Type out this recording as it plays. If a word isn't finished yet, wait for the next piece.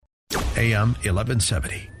AM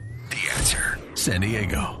 1170. The Answer, San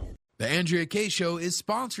Diego. The Andrea Kaye Show is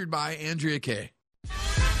sponsored by Andrea Kaye.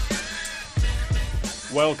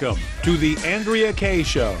 Welcome to the Andrea Kaye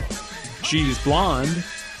Show. She's blonde,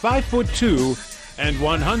 5'2", and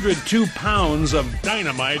 102 pounds of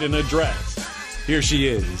dynamite in a dress. Here she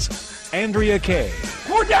is, Andrea Kaye.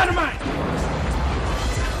 More dynamite!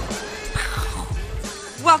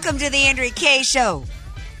 Welcome to the Andrea Kaye Show.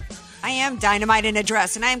 I am dynamite in a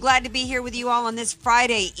dress, and I am glad to be here with you all on this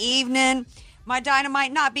Friday evening. My dynamite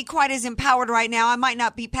might not be quite as empowered right now. I might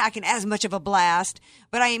not be packing as much of a blast,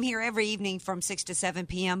 but I am here every evening from 6 to 7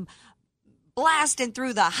 p.m. blasting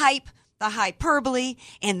through the hype, the hyperbole,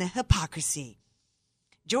 and the hypocrisy.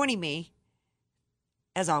 Joining me,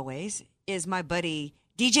 as always, is my buddy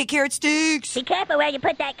DJ Carrot Sticks. Be careful where you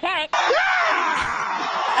put that carrot.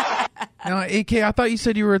 Now, AK, I thought you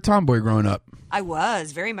said you were a tomboy growing up. I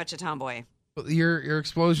was very much a tomboy. Your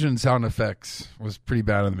explosion sound effects was pretty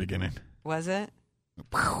bad in the beginning. Was it?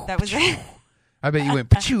 That was it? I bet you went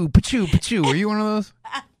pa-choo, pa-choo, pa-choo. Were you one of those?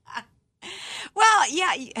 Well,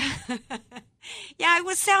 yeah. Yeah, I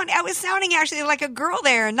was sounding actually like a girl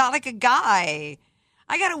there and not like a guy.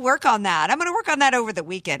 I got to work on that. I'm going to work on that over the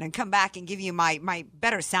weekend and come back and give you my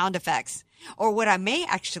better sound effects. Or what I may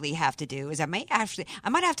actually have to do is I might have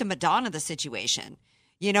to Madonna the situation,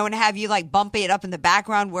 you know, and have you like bump it up in the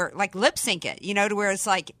background where like lip sync it, you know, to where it's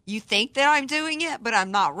like you think that I'm doing it, but I'm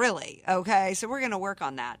not really. Okay. So we're going to work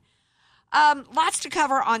on that. Lots to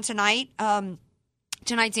cover on tonight.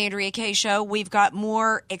 Tonight's Andrea Kaye Show. We've got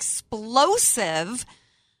more explosive.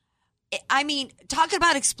 I mean, talking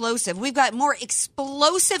about explosive, we've got more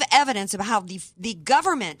explosive evidence of how the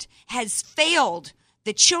government has failed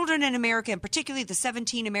the children in America, and particularly the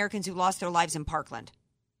 17 Americans who lost their lives in Parkland.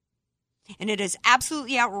 And it is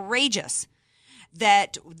absolutely outrageous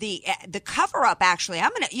that the cover-up, actually, I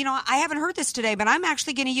haven't heard this today, but I'm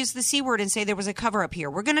actually going to use the C word and say there was a cover-up here.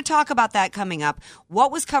 We're going to talk about that coming up.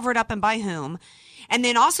 What was covered up and by whom? And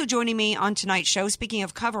then also joining me on tonight's show, speaking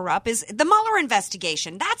of cover-up, is the Mueller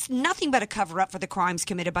investigation. That's nothing but a cover-up for the crimes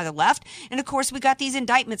committed by the left. And, of course, we got these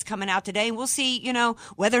indictments coming out today, and we'll see, you know,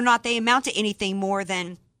 whether or not they amount to anything more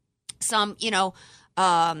than some, you know,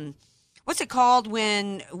 what's it called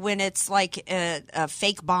when it's like a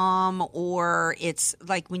fake bomb, or it's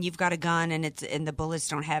like when you've got a gun and the bullets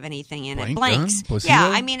don't have anything in it. Blanks. Yeah,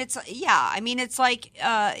 I mean it's like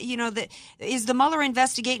you know, is the Mueller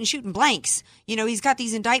investigating shooting blanks? You know, he's got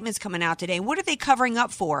these indictments coming out today. And what are they covering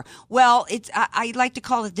up for? Well, I like to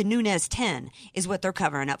call it the Nunes 10 is what they're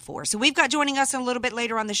covering up for. So we've got joining us a little bit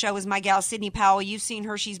later on the show is my gal Sidney Powell. You've seen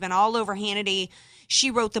her. She's been all over Hannity.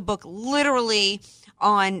 She wrote the book literally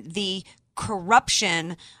on the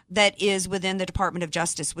corruption that is within the Department of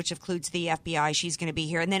Justice, which includes the FBI. She's going to be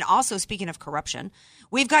here. And then also, speaking of corruption,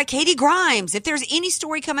 we've got Katy Grimes. If there's any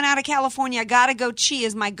story coming out of California, I got to go. She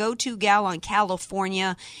is my go-to gal on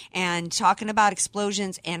California and talking about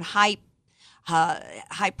explosions and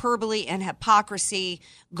hyperbole and hypocrisy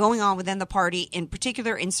going on within the party, in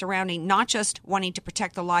particular in surrounding not just wanting to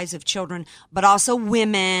protect the lives of children, but also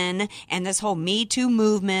women and this whole Me Too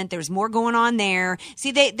movement. There's more going on there.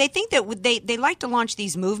 See, they think that they like to launch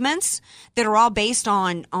these movements that are all based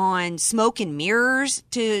on smoke and mirrors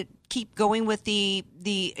to keep going with the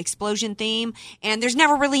explosion theme, and there's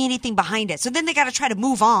never really anything behind it. So then they got to try to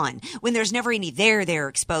move on when there's never any there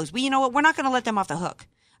exposed. Well, you know what? We're not going to let them off the hook.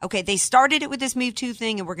 Okay, they started it with this Me Too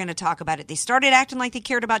thing, and we're going to talk about it. They started acting like they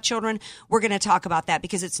cared about children. We're going to talk about that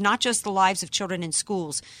because it's not just the lives of children in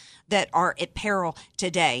schools that are at peril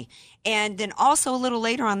today. And then also a little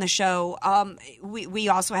later on the show, we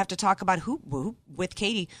also have to talk about who with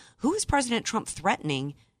Katy, who is President Trump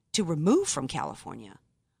threatening to remove from California?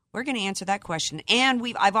 We're going to answer that question. And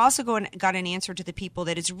I've also got an answer to the people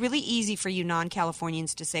that it's really easy for you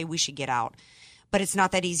non-Californians to say we should get out. But it's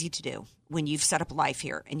not that easy to do when you've set up life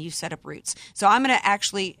here and you've set up roots. So I'm going to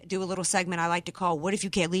actually do a little segment I like to call, What If You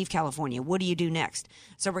Can't Leave California? What do you do next?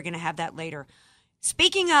 So we're going to have that later.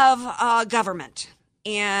 Speaking of government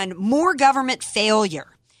and more government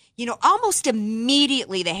failure, you know, almost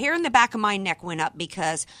immediately the hair in the back of my neck went up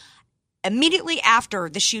because immediately after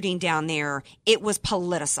the shooting down there, it was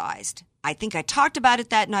politicized. I think I talked about it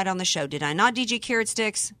that night on the show. Did I not, DJ Carrot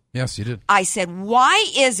Sticks? Yes, you did. I said,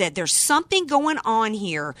 why is it there's something going on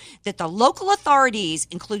here that the local authorities,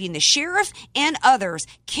 including the sheriff and others,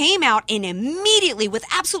 came out and immediately with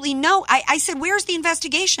absolutely no, I said, where's the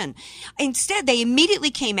investigation? Instead, they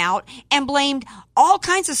immediately came out and blamed all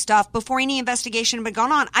kinds of stuff before any investigation had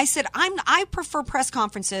gone on. I said, I prefer press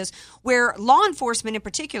conferences where law enforcement in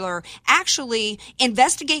particular actually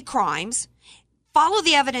investigate crimes, follow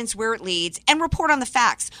the evidence where it leads, and report on the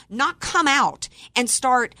facts, not come out and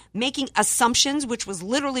start making assumptions, which was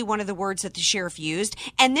literally one of the words that the sheriff used,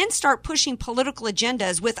 and then start pushing political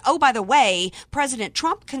agendas with, oh, by the way, President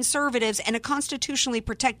Trump, conservatives, and a constitutionally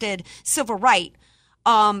protected civil right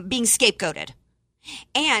being scapegoated.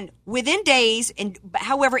 And within days, and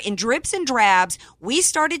however, in drips and drabs, we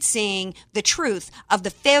started seeing the truth of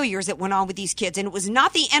the failures that went on with these kids. And it was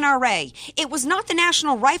not the NRA. It was not the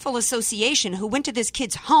National Rifle Association who went to this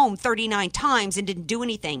kid's home 39 times and didn't do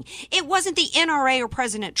anything. It wasn't the NRA or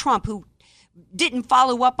President Trump who didn't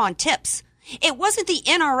follow up on tips. It wasn't the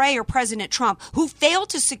NRA or President Trump who failed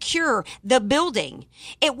to secure the building.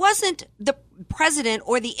 It wasn't the president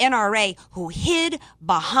or the NRA who hid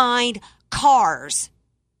behind cars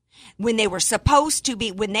when they were supposed to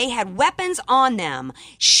be, when they had weapons on them,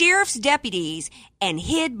 sheriff's deputies, and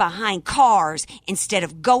hid behind cars instead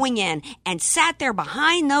of going in and sat there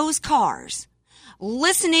behind those cars,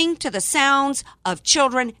 listening to the sounds of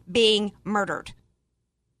children being murdered.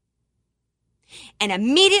 And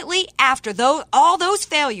immediately after all those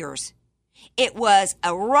failures, it was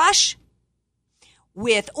a rush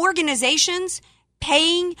with organizations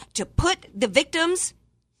paying to put the victims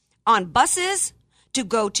on buses to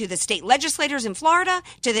go to the state legislators in Florida,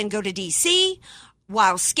 to then go to D.C.,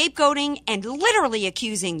 while scapegoating and literally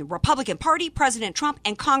accusing the Republican Party, President Trump,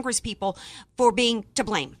 and Congress people for being to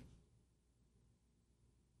blame.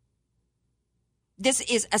 This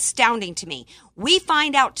is astounding to me. We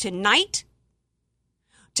find out tonight.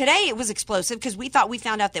 Today it was explosive because we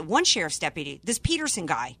found out that one sheriff's deputy, this Peterson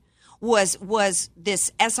guy, was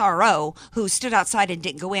this SRO who stood outside and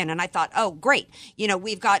didn't go in. And I thought, oh, great.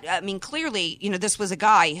 We've got, clearly, this was a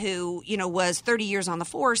guy who, was 30 years on the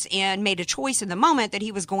force and made a choice in the moment that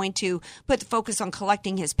he was going to put the focus on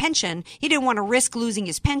collecting his pension. He didn't want to risk losing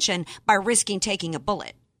his pension by risking taking a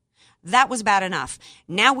bullet. That was bad enough.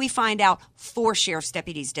 Now we find out 4 sheriff's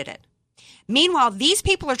deputies did it. Meanwhile, these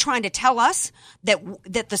people are trying to tell us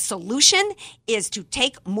that the solution is to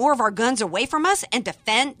take more of our guns away from us and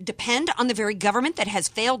depend on the very government that has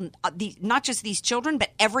failed not just these children,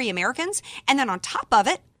 but every Americans. And then on top of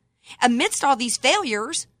it, amidst all these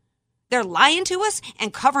failures, they're lying to us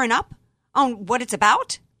and covering up on what it's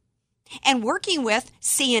about and working with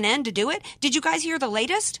CNN to do it. Did you guys hear the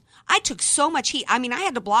latest? I took so much heat. I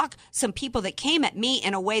had to block some people that came at me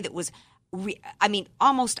in a way that was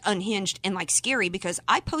almost unhinged and scary, because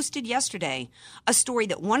I posted yesterday a story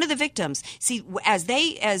that one of the victims, as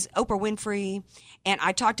Oprah Winfrey, and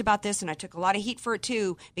I talked about this and I took a lot of heat for it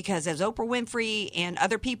too, because as Oprah Winfrey and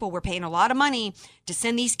other people were paying a lot of money to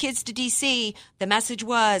send these kids to DC, the message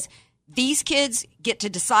was, these kids get to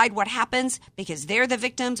decide what happens because they're the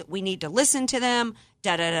victims. We need to listen to them,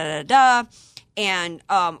 da-da-da-da-da. And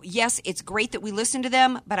yes, it's great that we listen to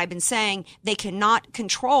them, but I've been saying they cannot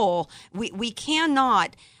control. We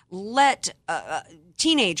cannot let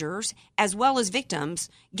teenagers as well as victims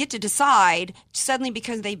get to decide suddenly,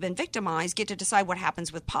 because they've been victimized, get to decide what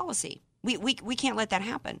happens with policy. We can't let that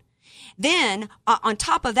happen. Then on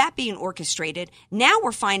top of that being orchestrated, now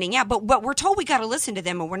we're finding out, but we're told we got to listen to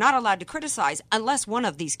them and we're not allowed to criticize unless one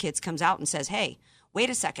of these kids comes out and says, hey, wait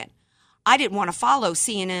a second. I didn't want to follow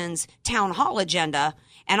CNN's town hall agenda,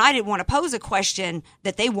 and I didn't want to pose a question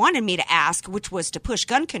that they wanted me to ask, which was to push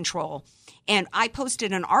gun control. And I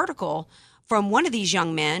posted an article from one of these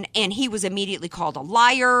young men, and he was immediately called a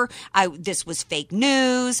liar. This was fake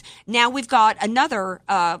news. Now we've got another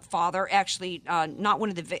father, actually not one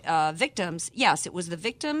of the victims. Yes, it was the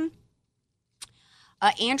victim,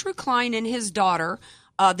 Andrew Klein, and his daughter.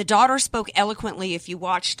 The daughter spoke eloquently. If you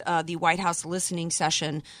watched the White House listening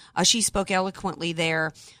session, she spoke eloquently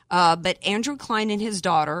there. But Andrew Klein and his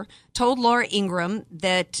daughter told Laura Ingraham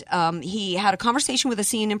that he had a conversation with a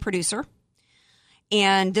CNN producer.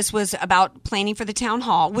 And this was about planning for the town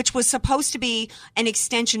hall, which was supposed to be an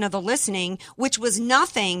extension of the listening, which was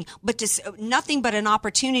nothing but an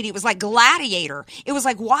opportunity. It was like Gladiator. It was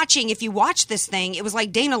like watching, if you watch this thing, it was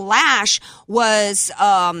like Dana Lash was,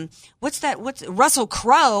 Russell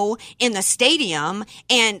Crowe in the stadium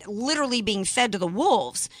and literally being fed to the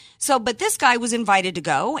wolves. So, but this guy was invited to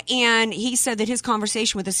go, and he said that his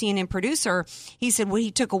conversation with the CNN producer, he said what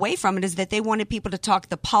he took away from it is that they wanted people to talk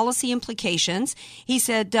the policy implications. He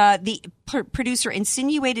said the producer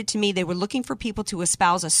insinuated to me they were looking for people to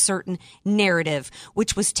espouse a certain narrative,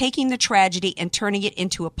 which was taking the tragedy and turning it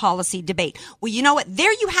into a policy debate. Well, you know what?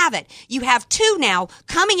 There you have it. You have 2 now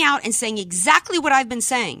coming out and saying exactly what I've been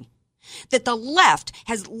saying, that the left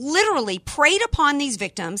has literally preyed upon these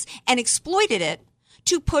victims and exploited it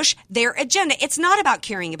to push their agenda. It's not about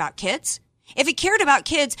caring about kids. If it cared about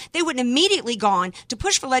kids, they wouldn't immediately gone to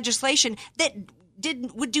push for legislation that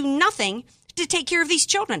would do nothing to take care of these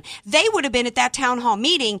children. They would have been at that town hall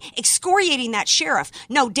meeting excoriating that sheriff.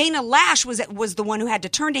 No, Dana Lash was the one who had to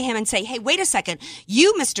turn to him and say, hey, wait a second.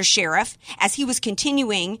 You, Mr. Sheriff, as he was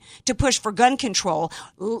continuing to push for gun control,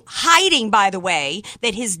 hiding, by the way,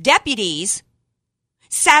 that his deputies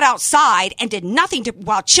sat outside and did nothing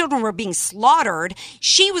while children were being slaughtered.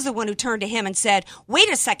 She was the one who turned to him and said,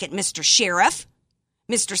 wait a second, Mr. Sheriff,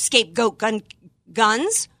 Mr. Scapegoat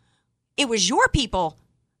Guns. It was your people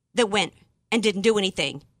that went and didn't do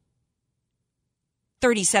anything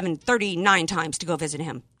 39 times to go visit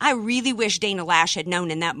him. I really wish Dana Lash had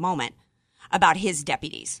known in that moment about his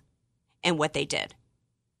deputies and what they did.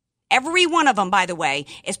 Every one of them, by the way,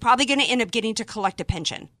 is probably going to end up getting to collect a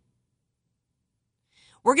pension.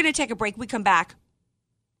 We're going to take a break. We come back.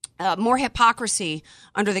 More hypocrisy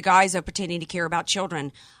under the guise of pretending to care about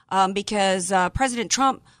children because President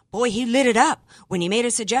Trump, boy, he lit it up when he made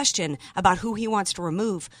a suggestion about who he wants to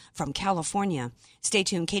remove from California. Stay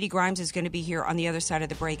tuned. Katy Grimes is going to be here on the other side of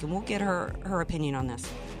the break, and we'll get her opinion on this.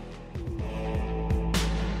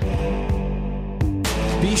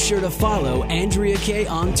 Be sure to follow Andrea Kaye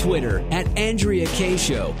on Twitter at Andrea Kaye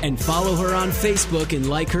Show and follow her on Facebook and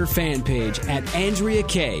like her fan page at Andrea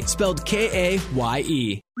Kaye, spelled Kaye.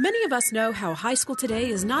 Many of us know how high school today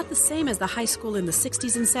is not the same as the high school in the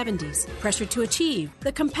 60s and 70s. Pressure to achieve,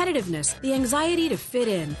 the competitiveness, the anxiety to fit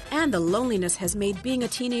in, and the loneliness has made being a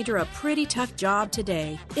teenager a pretty tough job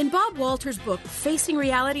today. In Bob Walter's book, Facing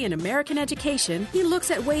Reality in American Education, he looks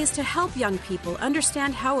at ways to help young people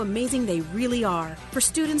understand how amazing they really are, for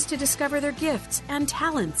students to discover their gifts and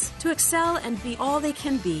talents, to excel and be all they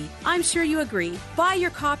can be. I'm sure you agree. Buy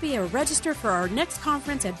your copy or register for our next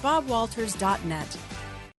conference at bobwalters.net.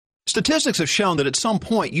 Statistics have shown that at some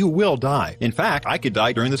point you will die. In fact, I could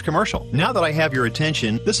die during this commercial. Now that I have your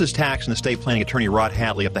attention, this is tax and estate planning attorney Rod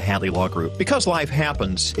Hadley of the Hadley Law Group. Because life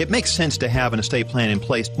happens, it makes sense to have an estate plan in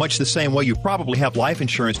place, much the same way you probably have life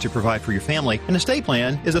insurance to provide for your family. An estate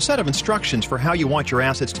plan is a set of instructions for how you want your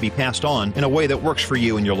assets to be passed on in a way that works for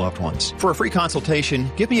you and your loved ones. For a free consultation,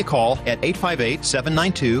 give me a call at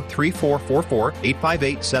 858-792-3444,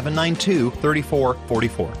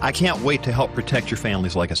 858-792-3444. I can't wait to help protect your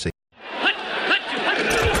family's legacy.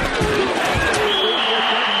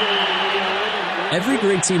 Every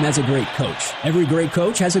great team has a great coach. Every great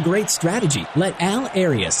coach has a great strategy. Let Al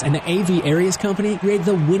Arias and the AV Arias Company create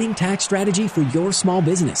the winning tax strategy for your small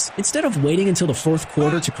business. Instead of waiting until the fourth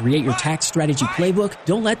quarter to create your tax strategy playbook,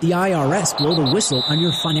 don't let the IRS blow the whistle on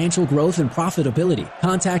your financial growth and profitability.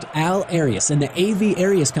 Contact Al Arias and the AV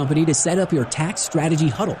Arias Company to set up your tax strategy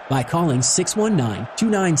huddle by calling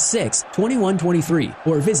 619-296-2123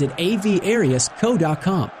 or visit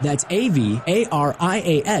avariasco.com. That's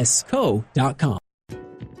avariasco.com.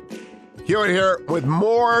 Hewitt here with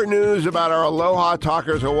more news about our Aloha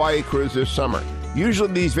Talkers Hawaii cruise this summer.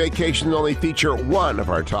 Usually these vacations only feature one of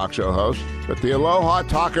our talk show hosts, but the Aloha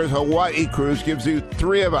Talkers Hawaii cruise gives you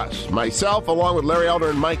three of us, myself along with Larry Elder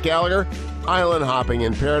and Mike Gallagher, island hopping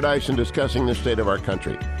in paradise and discussing the state of our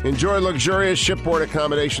country. Enjoy luxurious shipboard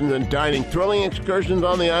accommodations and dining, thrilling excursions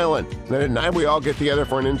on the island. Then at night we all get together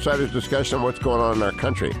for an insider's discussion on what's going on in our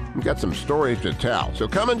country. We've got some stories to tell. So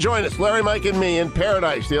come and join us, Larry, Mike, and me in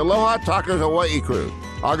paradise, the Aloha Talkers Hawaii cruise.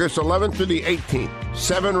 August 11th through the 18th.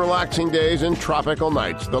 7 relaxing days and tropical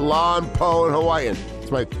nights. The Lawn, Po, and Hawaiian. It's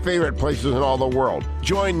my favorite places in all the world.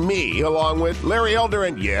 Join me along with Larry Elder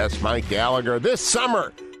and, yes, Mike Gallagher this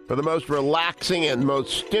summer for the most relaxing and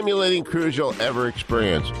most stimulating cruise you'll ever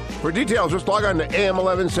experience. For details, just log on to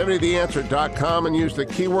am1170theanswer.com and use the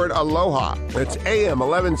keyword Aloha. That's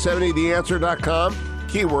am1170theanswer.com,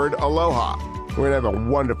 keyword Aloha. We're going to have a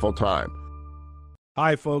wonderful time.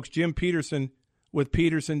 Hi, folks. Jim Peterson with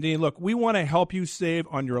Peterson Dean. Look, we want to help you save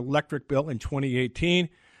on your electric bill in 2018.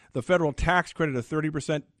 The federal tax credit of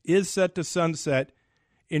 30% is set to sunset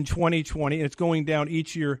in 2020, and it's going down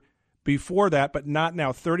each year before that, but not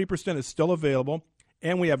now. 30% is still available,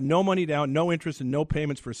 and we have no money down, no interest, and no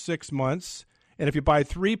payments for 6 months. And if you buy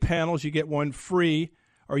 3 panels, you get one free.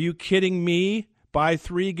 Are you kidding me? Buy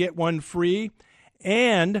 3, get one free.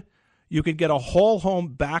 And you can get a whole home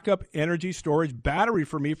backup energy storage battery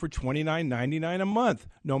for me for $29.99 a month.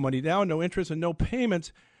 No money down, no interest, and no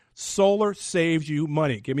payments. Solar saves you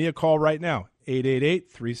money. Give me a call right now,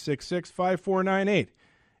 888-366-5498.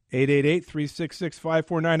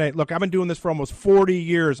 888-366-5498. Look, I've been doing this for almost 40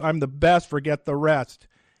 years. I'm the best. Forget the rest.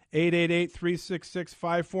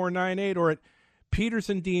 888-366-5498 or at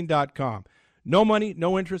petersondean.com. No money,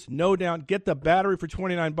 no interest, no down. Get the battery for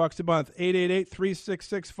 $29 a month.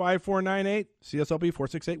 888-366-5498. CSLB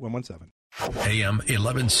 468117. AM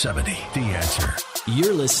 1170, The Answer.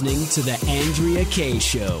 You're listening to the Andrea Kaye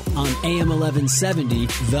Show on AM 1170,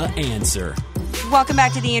 The Answer. Welcome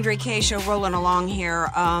back to the Andrea Kaye Show. Rolling along here.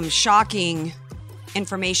 Shocking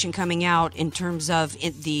information coming out in terms of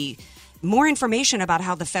the more information about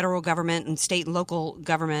how the federal government and state and local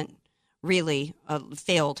government really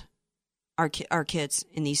failed our kids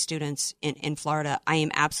and these students in Florida. I am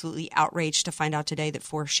absolutely outraged to find out today that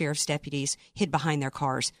 4 sheriff's deputies hid behind their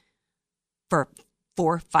cars for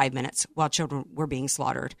 4-5 minutes while children were being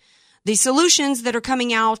slaughtered. The solutions that are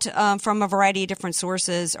coming out from a variety of different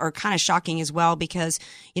sources are kind of shocking as well because,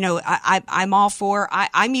 I'm all for,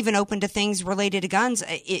 I'm even open to things related to guns,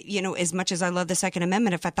 as much as I love the Second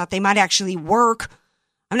Amendment, if I thought they might actually work.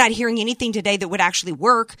 I'm not hearing anything today that would actually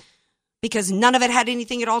work because none of it had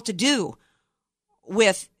anything at all to do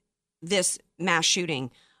with this mass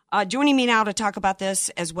shooting. Joining me now to talk about this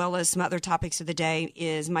as well as some other topics of the day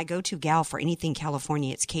is my go-to gal for anything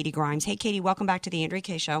California. It's Katy Grimes. Hey, Katy, welcome back to the Andrea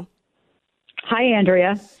Kaye Show. Hi,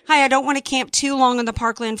 Andrea. Hi, I don't want to camp too long on the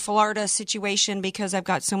Parkland, Florida situation because I've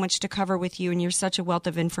got so much to cover with you and you're such a wealth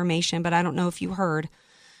of information, but I don't know if you heard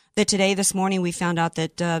that this morning, we found out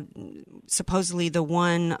that supposedly the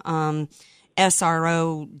one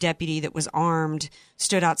SRO deputy that was armed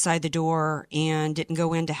stood outside the door and didn't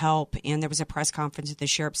go in to help. And there was a press conference that the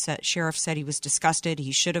sheriff said he was disgusted.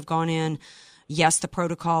 He should have gone in. Yes, the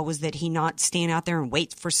protocol was that he not stand out there and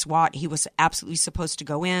wait for SWAT. He was absolutely supposed to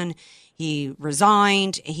go in. He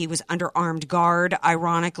resigned. He was under armed guard,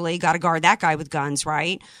 ironically. Got to guard that guy with guns,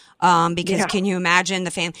 right? Because Can you imagine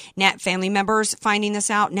the family members finding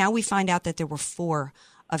this out? Now we find out that there were 4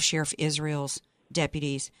 of Sheriff Israel's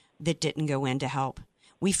deputies that didn't go in to help.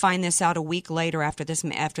 We find this out a week later after this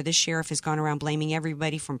sheriff has gone around blaming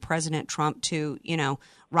everybody from President Trump to,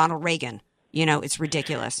 Ronald Reagan. It's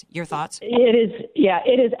ridiculous. Your thoughts?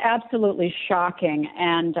 It is absolutely shocking.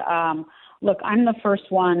 And look, I'm the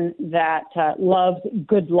first one that loves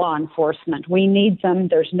good law enforcement. We need them.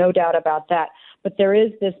 There's no doubt about that. But there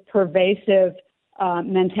is this pervasive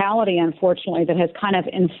mentality, unfortunately, that has kind of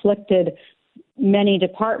inflicted many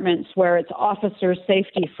departments where it's officer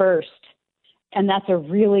safety first. And that's a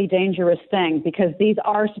really dangerous thing because these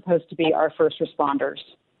are supposed to be our first responders.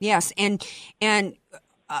 Yes. And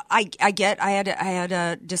I had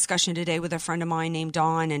a discussion today with a friend of mine named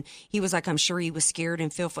Don, and he was like, I'm sure he was scared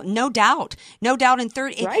and fearful. No doubt.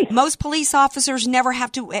 And most police officers never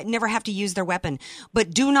have to use their weapon,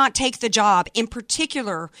 but do not take the job. In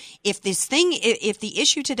particular, if the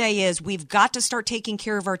issue today is we've got to start taking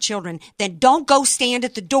care of our children, then don't go stand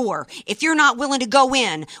at the door if you're not willing to go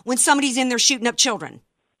in when somebody's in there shooting up children.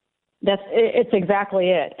 It's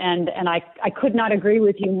exactly it. And I could not agree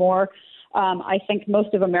with you more. I think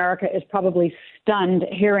most of America is probably stunned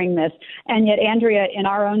hearing this. And yet, Andrea, in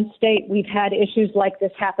our own state, we've had issues like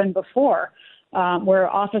this happen before, where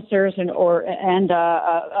officers and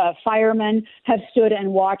firemen have stood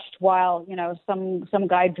and watched while, some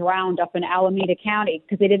guy drowned up in Alameda County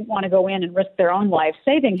because they didn't want to go in and risk their own life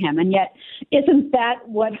saving him. And yet, isn't that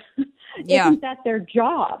their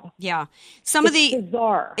job? Yeah.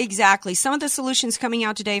 Bizarre. Exactly. Some of the solutions coming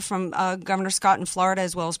out today from Governor Scott in Florida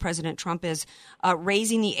as well as President Trump is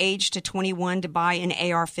raising the age to 21 to buy an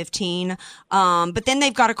AR-15. But then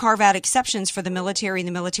they've got to carve out exceptions for the military and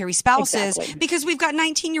the military spouses because we've got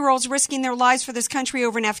 19-year-olds risking their lives for this country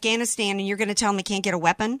over in Afghanistan, and you're going to tell them they can't get a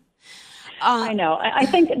weapon? I know. I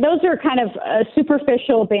think those are kind of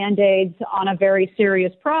superficial Band-Aids on a very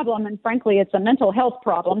serious problem. And frankly, it's a mental health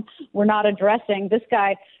problem we're not addressing. This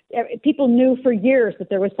guy, people knew for years that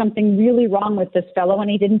there was something really wrong with this fellow, and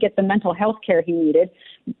he didn't get the mental health care he needed,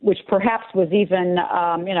 which perhaps was even,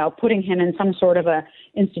 putting him in some sort of a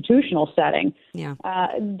institutional setting. Yeah.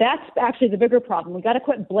 That's actually the bigger problem. We got to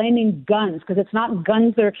quit blaming guns because it's not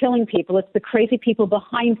guns that are killing people. It's the crazy people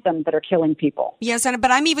behind them that are killing people. Yes,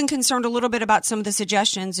 but I'm even concerned a little bit about some of the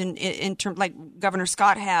suggestions in terms like Governor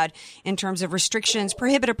Scott had in terms of restrictions,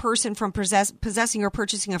 prohibit a person from possessing or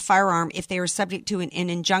purchasing a firearm if they are subject to an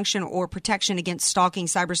injunction or protection against stalking,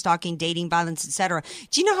 cyberstalking, dating, violence, etc.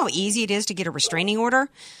 Do you know how easy it is to get a restraining order?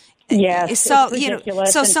 Yes. So it's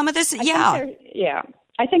ridiculous. So some of this,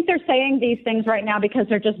 I think they're saying these things right now because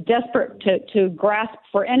they're just desperate to grasp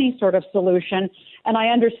for any sort of solution. And I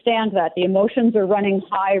understand that. The emotions are running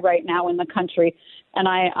high right now in the country. And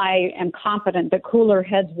I am confident that cooler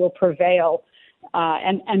heads will prevail.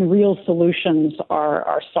 and real solutions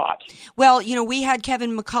are sought. Well, we had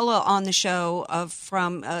Kevin McCullough on the show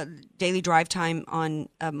from Daily Drive Time on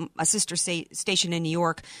a sister station in New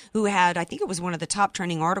York, who had, I think it was one of the top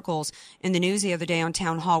trending articles in the news the other day on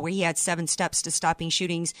Town Hall, where he had 7 steps to stopping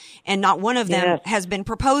shootings, and not one of them has been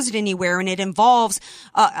proposed anywhere, and it involves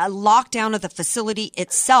a lockdown of the facility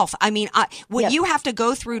itself. I mean, what you have to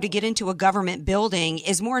go through to get into a government building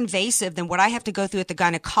is more invasive than what I have to go through at the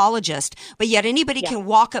gynecologist, but yet anybody can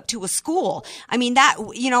walk up to a school. I mean, that,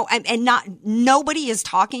 and nobody is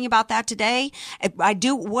talking about that today.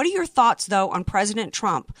 What are your thoughts, though, on President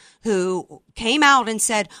Trump, who came out and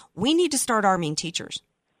said, we need to start arming teachers?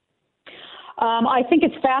 I think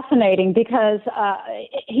it's fascinating because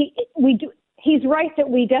he's right that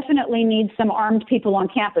we definitely need some armed people on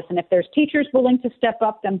campus. And if there's teachers willing to step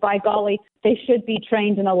up, then by golly, they should be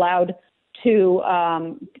trained and allowed to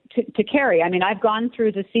carry. I mean, I've gone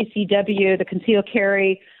through the CCW, the concealed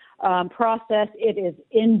carry process. It is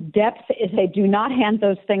in depth. They do not hand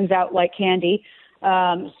those things out like candy.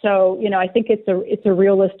 So I think it's a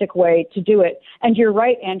realistic way to do it. And you're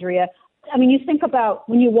right, Andrea. I mean, you think about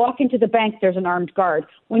when you walk into the bank, there's an armed guard.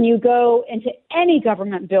 When you go into any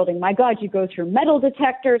government building, my God, you go through metal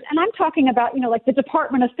detectors. And I'm talking about, like the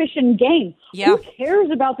Department of Fish and Game. Yeah. Who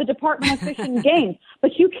cares about the Department of Fish and Game?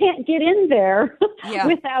 But you can't get in there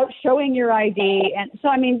without showing your ID. And so,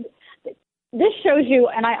 I mean, this shows you,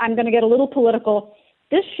 and I'm going to get a little political,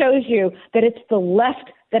 this shows you that it's the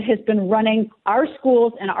left that has been running our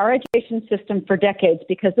schools and our education system for decades,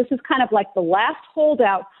 because this is kind of like the last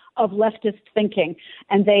holdout of leftist thinking.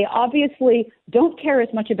 And they obviously don't care as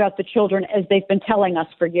much about the children as they've been telling us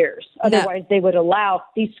for years. Otherwise, they would allow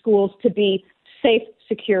these schools to be safe,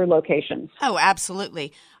 secure locations. Oh,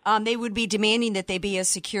 absolutely. They would be demanding that they be as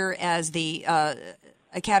secure as the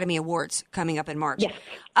Academy Awards coming up in March. Yes.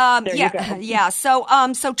 You go. Yeah.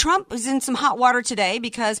 So Trump is in some hot water today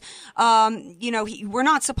because, we're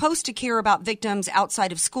not supposed to care about victims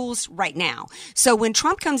outside of schools right now. So when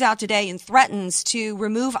Trump comes out today and threatens to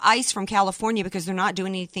remove ICE from California because they're not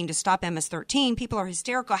doing anything to stop MS-13, people are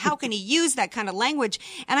hysterical. How can he use that kind of language?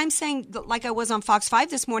 And I'm saying, like I was on Fox 5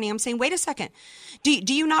 this morning, I'm saying, wait a second. Do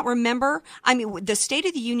you not remember? I mean, the State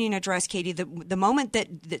of the Union address, Katie, the moment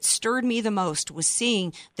that stirred me the most was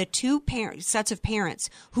seeing the two sets of parents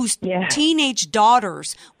whose teenage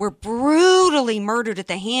daughters were brutally murdered at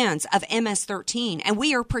the hands of MS-13. And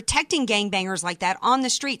we are protecting gangbangers like that on the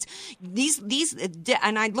streets.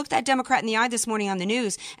 And I looked that Democrat in the eye this morning on the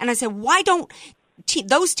news, and I said, why don't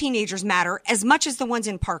those teenagers matter as much as the ones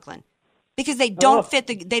in Parkland? Because they don't fit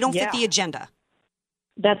the agenda.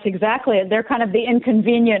 That's exactly it. They're kind of the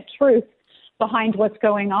inconvenient truth behind what's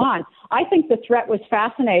going on. I think the threat was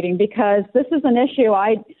fascinating because this is an issue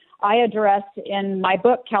I addressed in my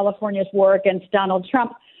book, California's War Against Donald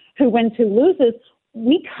Trump, Who Wins, Who Loses.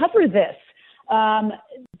 We cover this.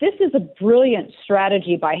 This is a brilliant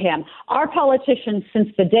strategy by him. Our politicians, since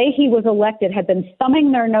the day he was elected, have been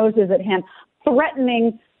thumbing their noses at him,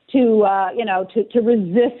 threatening to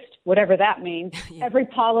resist whatever that means, every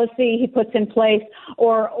policy he puts in place,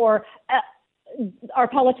 or our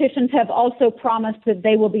politicians have also promised that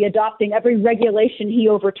they will be adopting every regulation he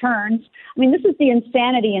overturns. I mean, this is the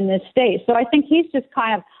insanity in this state. So I think he's just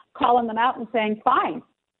kind of calling them out and saying, fine,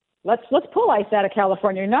 let's pull ICE out of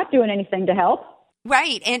California. You're not doing anything to help.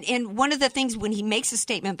 Right. And one of the things when he makes a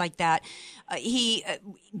statement like that, he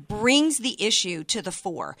brings the issue to the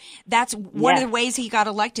fore. That's one of the ways he got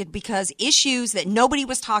elected, because issues that nobody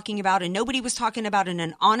was talking about and nobody was talking about in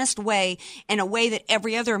an honest way, in a way that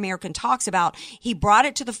every other American talks about, he brought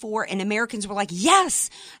it to the fore, and Americans were like, yes,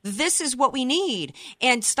 this is what we need.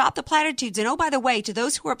 And stop the platitudes. And oh, by the way, to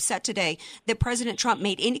those who are upset today that President Trump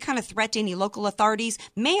made any kind of threat to any local authorities,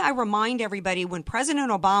 may I remind everybody when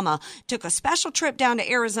President Obama took a special trip down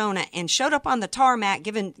to Arizona and showed up on the tarmac,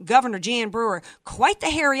 giving Governor Jan Brewer quite the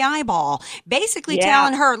hairy eyeball, basically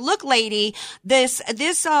telling her, look, lady, this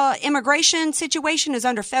immigration situation is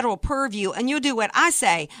under federal purview, and you'll do what I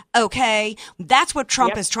say. Okay. That's what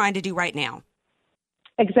Trump is trying to do right now.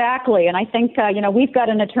 Exactly. And I think, we've got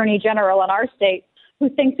an attorney general in our state who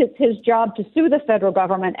thinks it's his job to sue the federal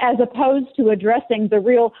government as opposed to addressing the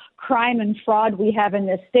real crime and fraud we have in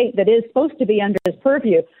this state that is supposed to be under his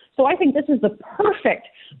purview. So I think this is the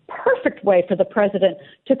perfect way for the president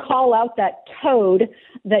to call out that toad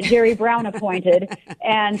that Jerry Brown appointed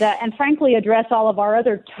and frankly address all of our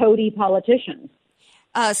other toady politicians.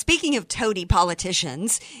 Speaking of toady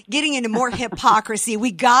politicians, getting into more hypocrisy,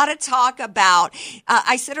 we got to talk about,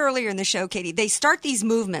 I said earlier in the show, Katie, they start these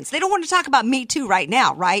movements. They don't want to talk about Me Too right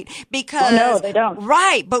now, right? Because, no, they don't.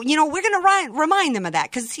 Right. But, we're going to remind them of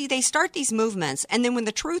that because, see, they start these movements. And then when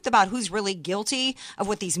the truth about who's really guilty of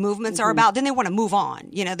what these movements are about, then they want to move on.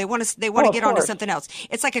 They want to get on to something else.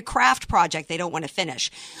 It's like a craft project they don't want to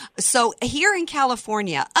finish. So here in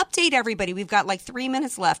California, update everybody. We've got like 3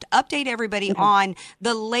 minutes left. Update everybody on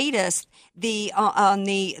the latest, on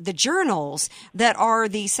the journals that are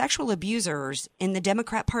the sexual abusers in the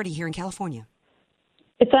Democrat Party here in California.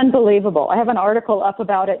 It's unbelievable. I have an article up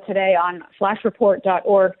about it today on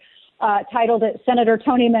flashreport.org titled it, Senator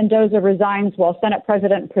Tony Mendoza Resigns While Senate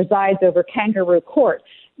President Presides Over Kangaroo Court.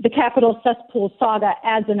 The Capitol cesspool saga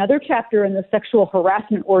adds another chapter in the sexual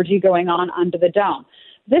harassment orgy going on under the dome.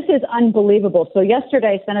 This is unbelievable. So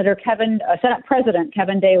yesterday, Senate President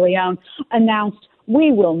Kevin De Leon announced,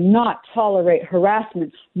 we will not tolerate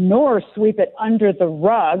harassment nor sweep it under the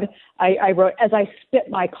rug. I wrote, as I spit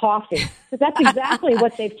my coffee. But that's exactly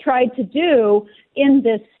what they've tried to do in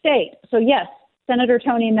this state. So yes, Senator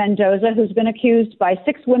Tony Mendoza, who's been accused by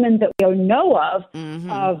 6 women that we know of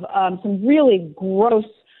some really gross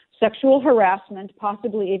sexual harassment,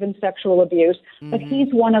 possibly even sexual abuse, but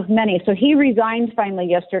he's one of many. So he resigned finally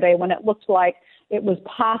yesterday when it looked like it was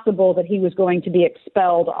possible that he was going to be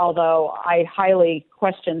expelled, although I highly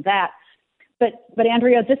questioned that. But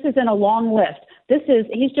Andrea, this is in a long list.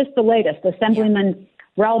 He's just the latest. Assemblyman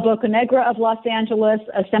Raul Bocanegra of Los Angeles,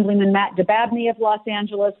 Assemblyman Matt DeBabney of Los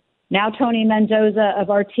Angeles, now Tony Mendoza of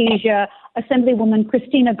Artesia, Assemblywoman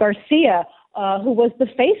Cristina Garcia, who was the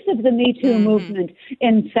face of the Me Too movement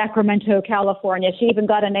in Sacramento, California. She even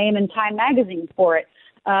got a name in Time magazine for it.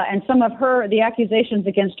 And some of the accusations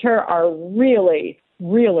against her are really,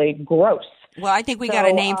 really gross. Well, I think we got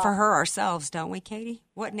a name for her ourselves, don't we, Katie?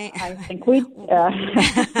 What name? I think we.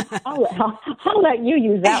 I'll let you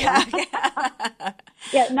use that one.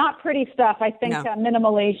 Yeah, not pretty stuff. I think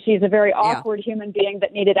minimally, she's a very awkward human being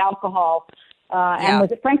that needed alcohol. And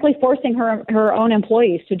was frankly forcing her own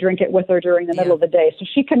employees to drink it with her during the middle of the day. So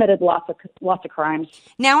she committed lots of crimes.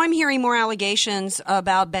 Now I'm hearing more allegations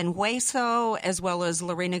about Ben Hueso as well as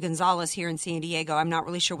Lorena Gonzalez here in San Diego. I'm not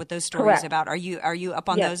really sure what those stories are about. Are you up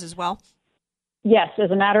on those as well? Yes, as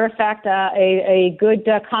a matter of fact, a good,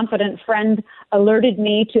 confident friend alerted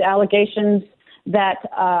me to allegations that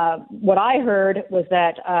what I heard was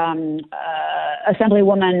that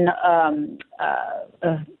Assemblywoman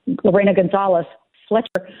Lorena Gonzalez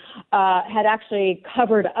Fletcher had actually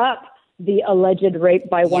covered up the alleged rape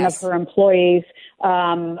by one of her employees.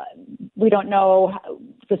 We don't know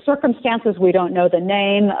the circumstances. We don't know the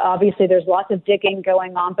name. Obviously, there's lots of digging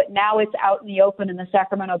going on, but now it's out in the open, and the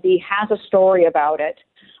Sacramento Bee has a story about it.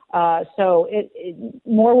 So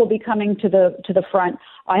more will be coming to the front.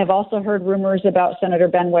 I have also heard rumors about Senator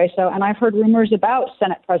Ben Hueso, and I've heard rumors about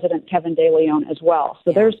Senate President Kevin De Leon as well.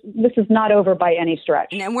 So this is not over by any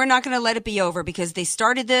stretch. And we're not going to let it be over because they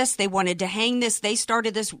started this. They wanted to hang this. They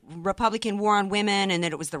started this Republican war on women, and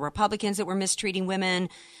that it was the Republicans that were mistreating women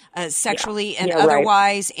sexually and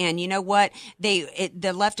otherwise. Right. And you know what?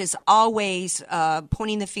 The left is always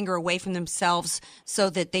pointing the finger away from themselves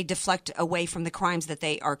so that they deflect away from the crimes that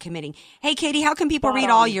they are committing. Hey, Katie, how can people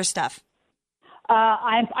read all your stuff?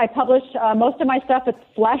 I publish most of my stuff at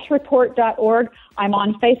flashreport.org. I'm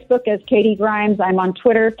on Facebook as Katy Grimes. I'm on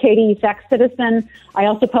Twitter, Katie Sac Citizen. I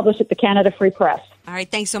also publish at the Canada Free Press. All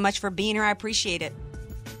right. Thanks so much for being here. I appreciate it.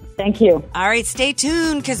 Thank you. All right. Stay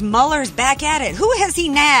tuned because Mueller's back at it. Who has he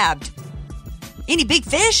nabbed? Any big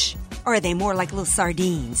fish? Or are they more like little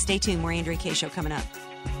sardines? Stay tuned. More Andrea Kaye Show coming up.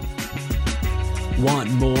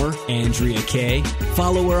 Want more Andrea Kaye?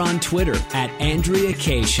 Follow her on Twitter at Andrea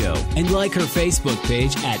Kaye Show and like her Facebook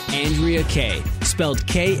page at Andrea Kaye, spelled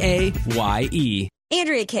Kaye.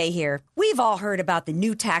 Andrea Kaye here. We've all heard about the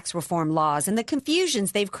new tax reform laws and the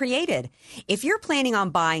confusions they've created. If you're planning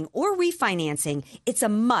on buying or refinancing, it's a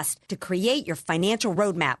must to create your financial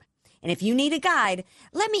roadmap. And if you need a guide,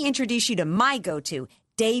 let me introduce you to my go-to,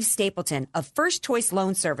 Dave Stapleton of First Choice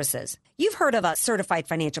Loan Services. You've heard of a certified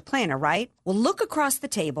financial planner, right? Well, look across the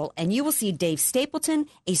table and you will see Dave Stapleton,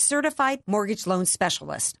 a certified mortgage loan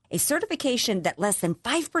specialist, a certification that less than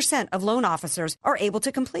 5% of loan officers are able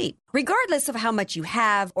to complete. Regardless of how much you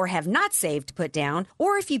have or have not saved to put down,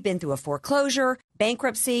 or if you've been through a foreclosure,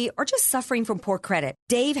 bankruptcy, or just suffering from poor credit,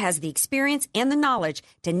 Dave has the experience and the knowledge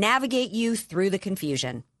to navigate you through the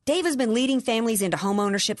confusion. Dave has been leading families into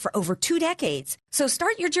homeownership for over 2 decades. So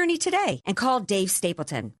start your journey today and call Dave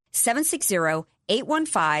Stapleton,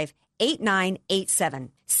 760-815-8888. 760-815-8987.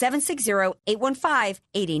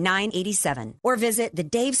 760-815-8987. Or visit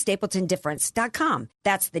thedavestapletondifference.com.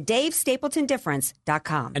 That's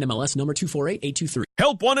thedavestapletondifference.com. NMLS number 248823.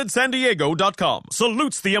 HelpWantedSanDiego.com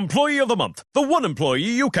salutes the employee of the month. The one employee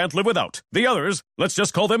you can't live without. The others, let's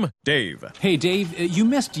just call them Dave. Hey, Dave, you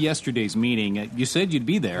missed yesterday's meeting. You said you'd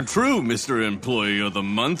be there. True, Mr. Employee of the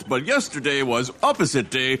Month, but yesterday was opposite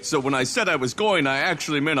day, so when I said I was going, I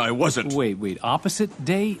actually meant I wasn't. Wait, opposite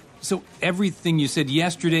day? So everything you said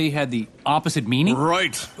yesterday had the opposite meaning?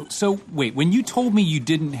 Right. So, wait, when you told me you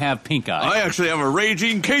didn't have pink eye... I actually have a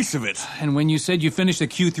raging case of it. And when you said you finished the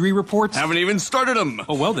Q3 reports... Haven't even started them.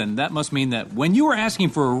 Oh, well then, that must mean that when you were asking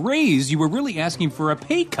for a raise, you were really asking for a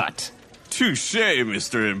pay cut. Touche,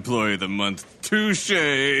 Mr. Employee of the Month. Touche.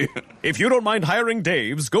 If you don't mind hiring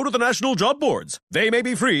Daves, go to the national job boards. They may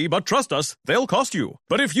be free, but trust us, they'll cost you.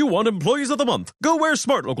 But if you want employees of the month, go where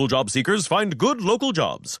smart local job seekers find good local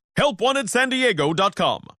jobs.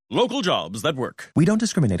 HelpWantedSanDiego.com. Local jobs that work. We don't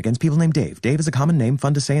discriminate against people named Dave. Dave is a common name,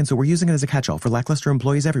 fun to say, and so we're using it as a catch-all for lackluster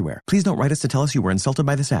employees everywhere. Please don't write us to tell us you were insulted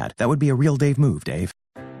by this ad. That would be a real Dave move, Dave.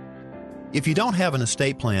 If you don't have an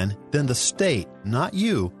estate plan, then the state, not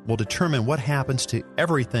you, will determine what happens to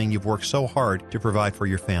everything you've worked so hard to provide for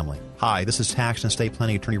your family. Hi, this is tax and estate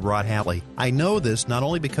planning attorney Rod Hatley. I know this not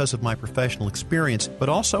only because of my professional experience, but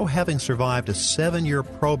also having survived a 7-year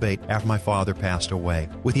probate after my father passed away.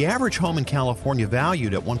 With the average home in California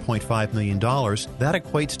valued at $1.5 million, that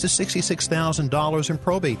equates to $66,000 in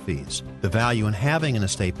probate fees. The value in having an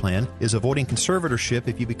estate plan is avoiding conservatorship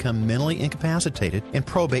if you become mentally incapacitated and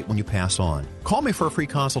probate when you pass on. Call me for a free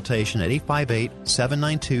consultation at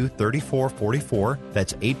 858-792-3444.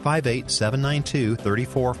 That's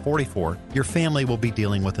 858-792-3444. Your family will be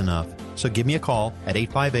dealing with enough. So give me a call at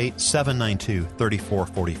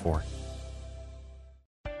 858-792-3444.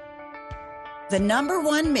 The number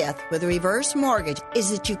one myth with a reverse mortgage is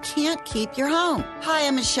that you can't keep your home. Hi,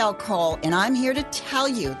 I'm Michelle Cole, and I'm here to tell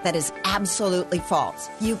you that is absolutely false.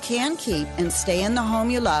 You can keep and stay in the home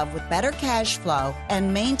you love with better cash flow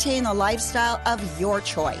and maintain the lifestyle of your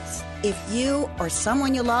choice. If you or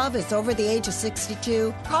someone you love is over the age of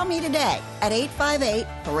 62, call me today at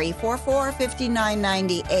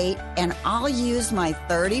 858-344-5998, and I'll use my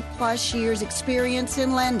 30-plus years experience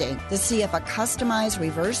in lending to see if a customized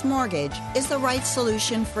reverse mortgage is the right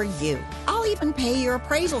solution for you. I'll even pay your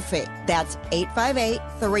appraisal fee. That's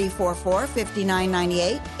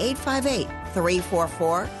 858-344-5998,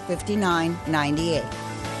 858-344-5998.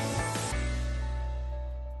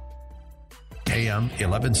 AM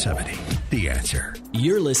 1170, The Answer.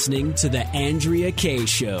 You're listening to The Andrea Kaye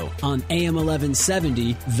Show on AM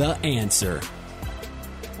 1170, The Answer.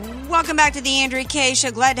 Welcome back to The Andrea Kaye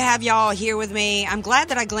Show. Glad to have y'all here with me. I'm glad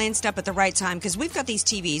that I glanced up at the right time because we've got these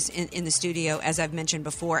TVs in the studio, as I've mentioned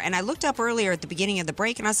before. And I looked up earlier at the beginning of the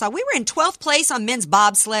break and I saw we were in 12th place on men's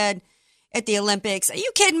bobsled at the Olympics. Are you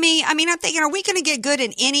kidding me? I mean, I'm thinking, are we going to get good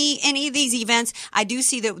in any of these events? I do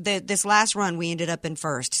see that this last run we ended up in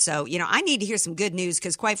first. So, I need to hear some good news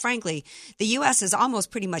because, quite frankly, the U.S. has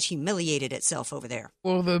almost pretty much humiliated itself over there.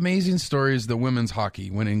 Well, the amazing story is the women's hockey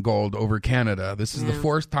winning gold over Canada. This is the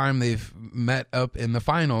fourth time they've met up in the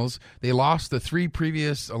finals. They lost the 3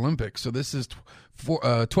 previous Olympics. So this is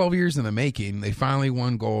 12 years in the making. They finally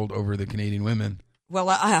won gold over the Canadian women. Well,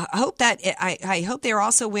 I hope that I hope they're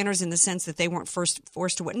also winners in the sense that they weren't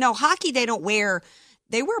forced to win. No, hockey they don't wear.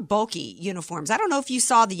 They wear bulky uniforms. I don't know if you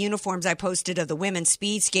saw the uniforms I posted of the women's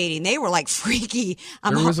speed skating. They were like freaky.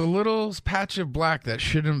 There was a little patch of black that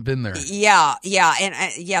shouldn't have been there. Yeah,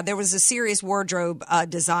 and there was a serious wardrobe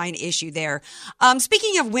design issue there.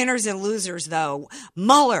 Speaking of winners and losers, though,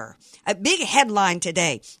 Mueller, a big headline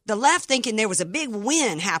today. The left thinking there was a big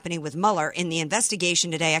win happening with Mueller in the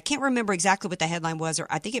investigation today. I can't remember exactly what the headline was, or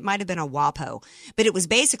I think it might have been a WAPO. But it was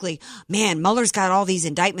basically, man, Mueller's got all these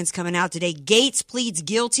indictments coming out today. Gates pleads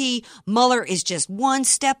guilty. Mueller is just one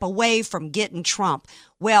step away from getting Trump.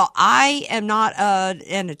 Well, I am not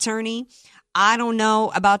an attorney. I don't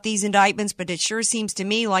know about these indictments, but it sure seems to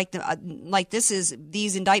me like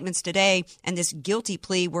these indictments today and this guilty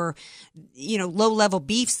plea were, low-level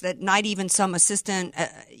beefs that not even some assistant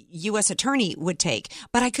U.S. attorney would take.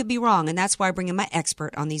 But I could be wrong, and that's why I bring in my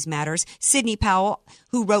expert on these matters, Sidney Powell,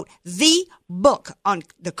 who wrote the book on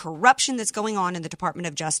the corruption that's going on in the Department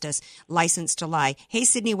of Justice, License to Lie. Hey,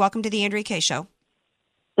 Sidney, welcome to the Andrea Kaye Show.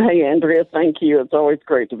 Hey, Andrea, thank you. It's always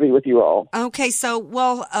great to be with you all. Okay, so,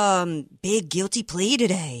 big guilty plea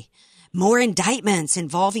today. More indictments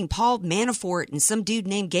involving Paul Manafort and some dude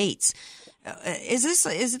named Gates. Is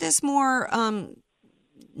this more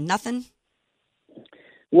nothing?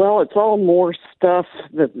 Well, it's all more stuff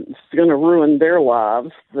that's going to ruin their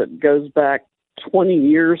lives that goes back 20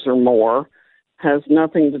 years or more, has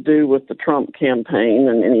nothing to do with the Trump campaign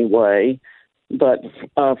in any way. But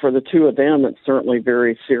for the two of them, it's certainly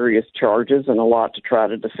very serious charges and a lot to try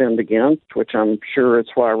to defend against, which I'm sure is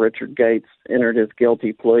why Richard Gates entered his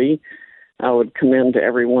guilty plea. I would commend to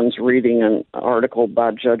everyone's reading an article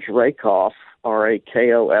by Judge Rakoff,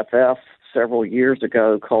 Rakoff, several years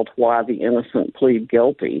ago called Why the Innocent Plead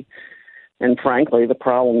Guilty. And frankly, the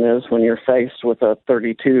problem is when you're faced with a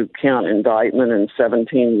 32-count indictment and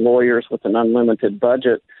 17 lawyers with an unlimited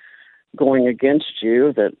budget going against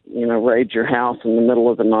you that, raid your house in the middle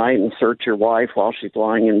of the night and search your wife while she's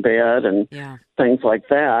lying in bed and things like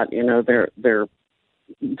that, they're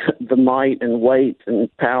the might and weight and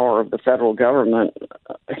power of the federal government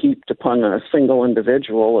heaped upon a single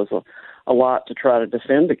individual is a lot to try to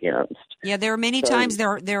defend against. Yeah, there are many times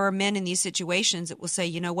there are men in these situations that will say,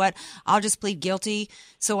 you know what, I'll just plead guilty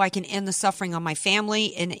so I can end the suffering on my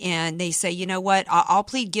family. And they say, you know what, I'll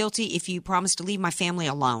plead guilty if you promise to leave my family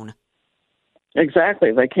alone.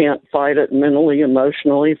 Exactly. They can't fight it mentally,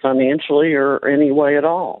 emotionally, financially, or any way at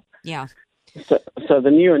all. Yeah. So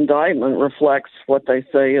the new indictment reflects what they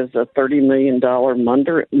say is a $30 million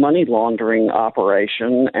money laundering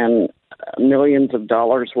operation and millions of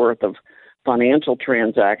dollars worth of financial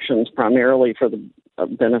transactions, primarily for the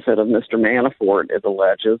benefit of Mr. Manafort, it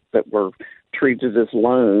alleges, that were treated as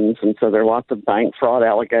loans. And so there are lots of bank fraud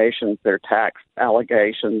allegations, there are tax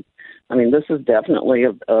allegations. I mean, this is definitely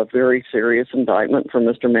a very serious indictment for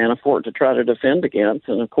Mr. Manafort to try to defend against.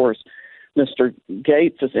 And, of course, Mr.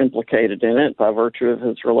 Gates is implicated in it by virtue of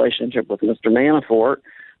his relationship with Mr. Manafort.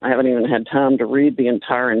 I haven't even had time to read the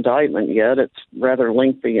entire indictment yet. It's rather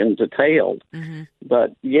lengthy and detailed. Mm-hmm.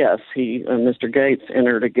 But, yes, Mr. Gates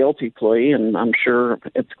entered a guilty plea, and I'm sure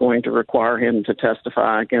it's going to require him to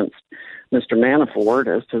testify against Mr.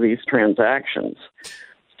 Manafort as to these transactions.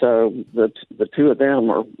 So the two of them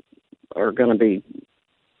are going to be,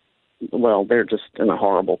 well, they're just in a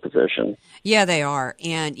horrible position. Yeah, they are.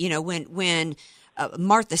 And, when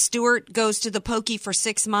Martha Stewart goes to the pokey for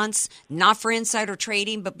 6 months, not for insider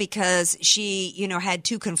trading, but because she, had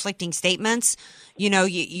two conflicting statements,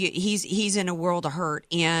 he's in a world of hurt.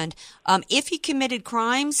 And if he committed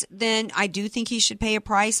crimes, then I do think he should pay a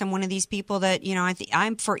price. I'm one of these people that,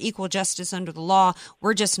 I'm for equal justice under the law.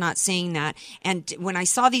 We're just not seeing that. And when I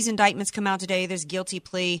saw these indictments come out today, this guilty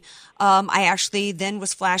plea, I actually then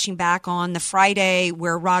was flashing back on the Friday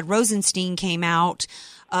where Rod Rosenstein came out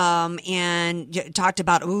and talked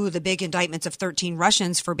about, the big indictments of 13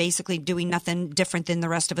 Russians for basically doing nothing different than the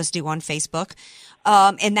rest of us do on Facebook.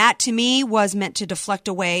 And that, to me, was meant to deflect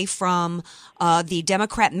away from the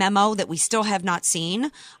Democrat memo that we still have not seen.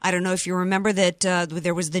 I don't know if you remember that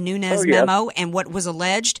there was the Nunes memo and what was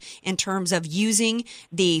alleged in terms of using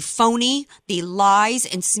the lies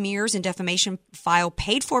and smears and defamation file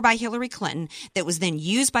paid for by Hillary Clinton that was then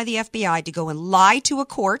used by the FBI to go and lie to a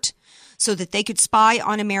court so that they could spy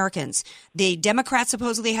on Americans. The Democrats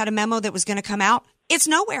supposedly had a memo that was going to come out. It's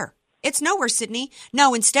nowhere. It's nowhere, Sidney.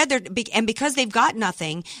 No, instead, and because they've got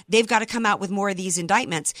nothing, they've got to come out with more of these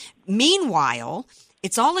indictments. Meanwhile,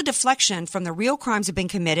 it's all a deflection from the real crimes that have been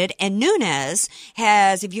committed. And Nunes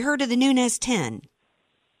have you heard of the Nunes 10?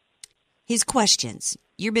 His questions.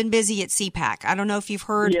 You've been busy at CPAC. I don't know if you've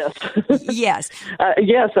heard. Yes. Yes.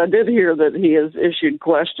 Yes, I did hear that he has issued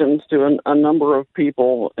questions to a number of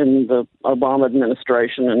people in the Obama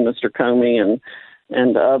administration and Mr. Comey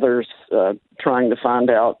and others trying to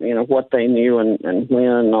find out, what they knew and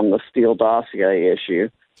when on the Steele dossier issue.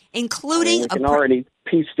 Including we can already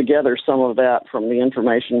piece together some of that from the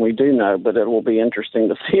information we do know, but it will be interesting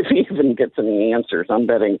to see if he even gets any answers. I'm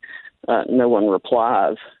betting no one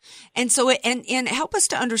replies. And so, and help us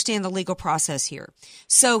to understand the legal process here.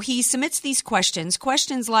 So he submits these questions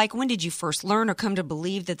like, when did you first learn or come to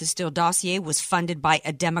believe that the Steele dossier was funded by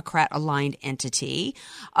a Democrat-aligned entity?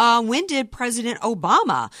 When did President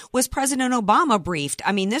Obama briefed?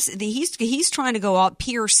 I mean, he's trying to go out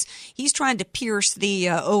pierce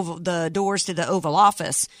the doors to the Oval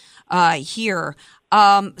Office here.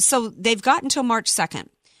 So they've got until March 2nd.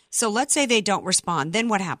 So let's say they don't respond. Then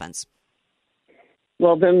what happens?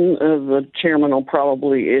 Well, then the chairman will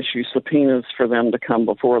probably issue subpoenas for them to come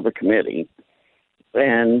before the committee,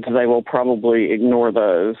 and they will probably ignore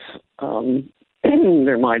those.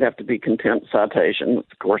 There might have to be contempt citations.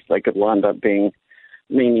 Of course, they could wind up being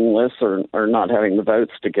meaningless or not having the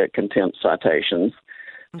votes to get contempt citations.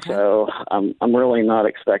 Okay. So I'm really not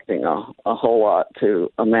expecting a whole lot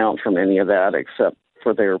to amount from any of that, except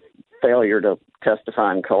for their failure to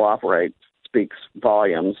testify and cooperate speaks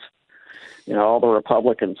volumes. all the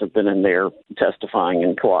Republicans have been in there testifying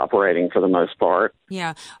and cooperating for the most part.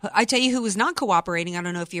 Yeah. I tell you who was not cooperating, I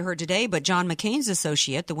don't know if you heard today, but John McCain's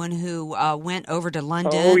associate, the one who went over to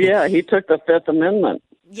London. Oh, yeah, he took the Fifth Amendment.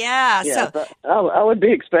 Yeah. So I would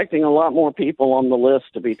be expecting a lot more people on the list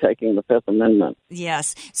to be taking the Fifth Amendment.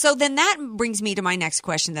 Yes. So then that brings me to my next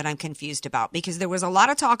question that I'm confused about, because there was a lot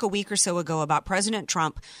of talk a week or so ago about President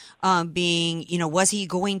Trump being, was he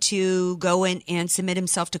going to go in and submit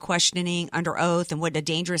himself to questioning under oath, and what a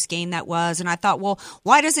dangerous game that was. And I thought, well,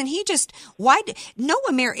 why doesn't he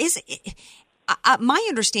my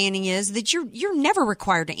understanding is that you're never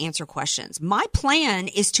required to answer questions. My plan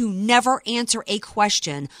is to never answer a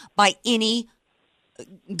question by any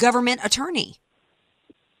government attorney.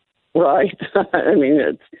 Right. I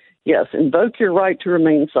mean, invoke your right to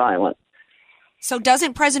remain silent. So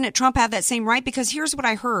doesn't President Trump have that same right? Because here's what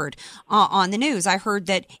I heard on the news. I heard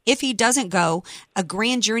that if he doesn't go, a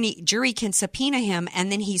grand jury can subpoena him,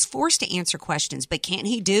 and then he's forced to answer questions. But can't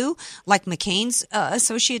he do like McCain's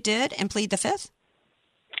associate did and plead the Fifth?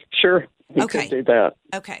 Sure. He could do that.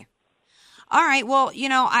 Okay. All right. Well,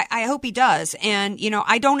 I hope he does. And,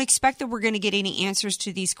 I don't expect that we're going to get any answers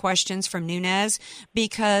to these questions from Nunes,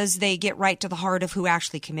 because they get right to the heart of who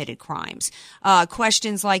actually committed crimes.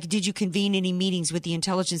 Questions like, did you convene any meetings with the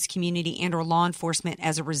intelligence community and or law enforcement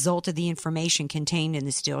as a result of the information contained in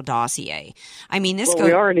the Steele dossier? I mean,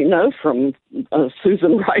 we already know from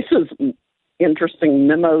Susan Rice's interesting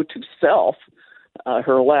memo to self,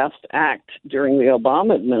 her last act during the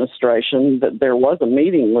Obama administration, that there was a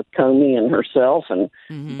meeting with Comey and herself and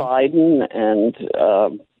Biden, and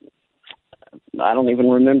I don't even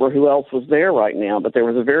remember who else was there right now, but there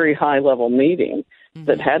was a very high-level meeting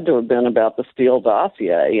that had to have been about the Steele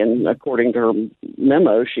dossier. And according to her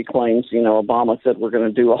memo, she claims, Obama said, we're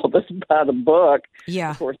going to do all this by the book.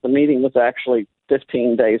 Yeah. Of course, the meeting was actually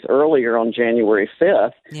 15 days earlier on January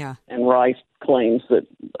 5th. Yeah. And Rice claims that,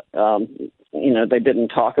 they didn't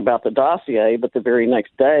talk about the dossier, but the very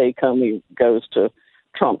next day, Comey goes to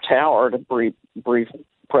Trump Tower to brief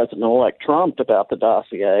President-elect Trump about the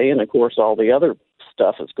dossier. And, of course, all the other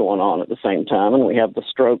stuff is going on at the same time. And we have the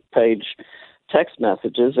stroke page text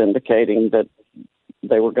messages indicating that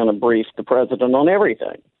they were going to brief the president on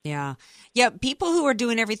everything. Yeah. Yeah. People who are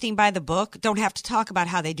doing everything by the book don't have to talk about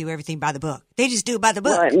how they do everything by the book. They just do it by the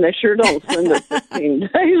book. Right. And they sure don't send it 15 days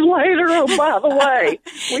later. Oh, by the way,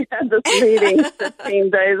 we had this meeting 15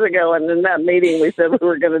 days ago. And in that meeting, we said we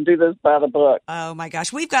were going to do this by the book. Oh, my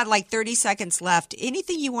gosh. We've got like 30 seconds left.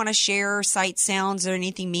 Anything you want to share, sight, sounds, or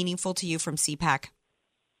anything meaningful to you from CPAC?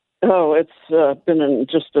 Oh, it's been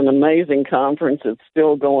just an amazing conference. It's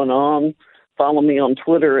still going on. Follow me on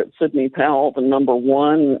Twitter at Sidney Powell, the number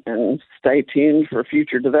 1, and stay tuned for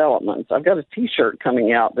future developments. I've got a T-shirt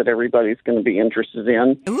coming out that everybody's going to be interested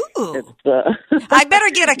in. Ooh! I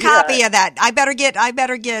better get a copy of that. I better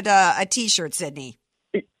get a T-shirt, Sidney.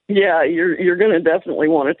 Yeah, you're going to definitely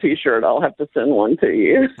want a T-shirt. I'll have to send one to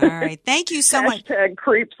you. All right. Thank you so much. #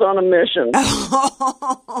 creeps on a mission.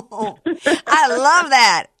 Oh, I love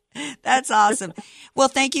that. That's awesome. Well,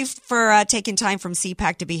 thank you for taking time from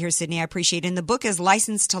CPAC to be here, Sidney. I appreciate it. And the book is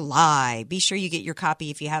Licensed to Lie. Be sure you get your copy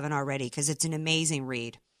if you haven't already, because it's an amazing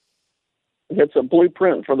read. It's a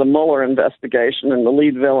blueprint for the Mueller investigation, and the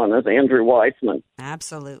lead villain is Andrew Weissman.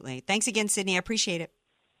 Absolutely. Thanks again, Sidney. I appreciate it.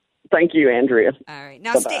 Thank you, Andrea. All right.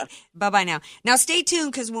 Now, bye-bye now. Now, stay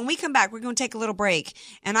tuned, because when we come back, we're going to take a little break.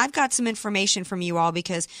 And I've got some information from you all,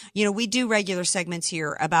 because, we do regular segments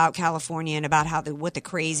here about California and about what the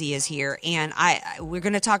crazy is here. And we're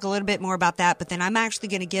going to talk a little bit more about that. But then I'm actually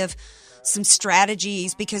going to give some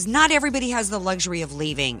strategies, because not everybody has the luxury of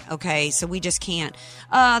leaving. Okay. So we just can't.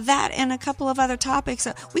 That and a couple of other topics.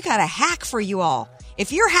 We got a hack for you all.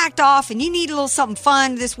 If you're hacked off and you need a little something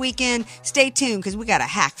fun this weekend, stay tuned, because we got a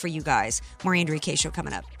hack for you guys. More Andrea Kaye Show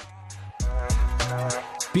coming up.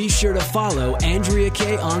 Be sure to follow Andrea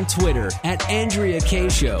Kaye on Twitter at Andrea Kaye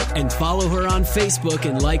Show, and follow her on Facebook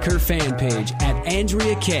and like her fan page at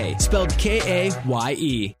Andrea Kaye, spelled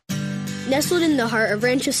Kaye. Nestled in the heart of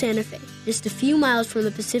Rancho Santa Fe, just a few miles from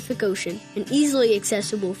the Pacific Ocean and easily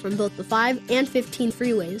accessible from both the 5 and 15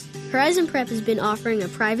 freeways, Horizon Prep has been offering a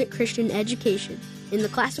private Christian education in the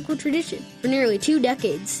classical tradition for nearly 2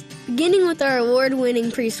 decades. Beginning with our award-winning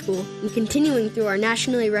preschool and continuing through our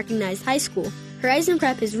nationally recognized high school, Horizon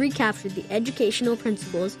Prep has recaptured the educational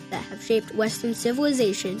principles that have shaped Western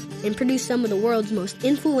civilization and produced some of the world's most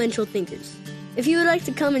influential thinkers. If you would like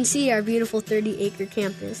to come and see our beautiful 30-acre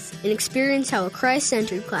campus and experience how a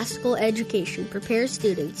Christ-centered classical education prepares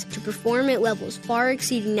students to perform at levels far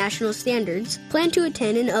exceeding national standards, plan to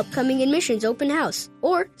attend an upcoming admissions open house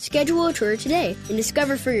or schedule a tour today and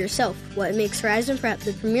discover for yourself what makes Horizon Prep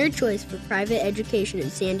the premier choice for private education in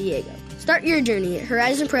San Diego. Start your journey at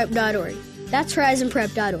horizonprep.org. That's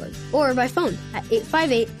horizonprep.org. Or by phone at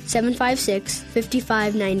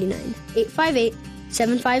 858-756-5599.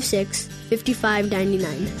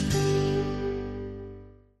 858-756-5599.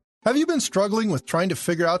 Have you been struggling with trying to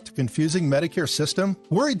figure out the confusing Medicare system?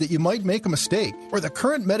 Worried that you might make a mistake? Or the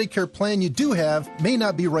current Medicare plan you do have may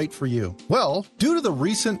not be right for you? Well, due to the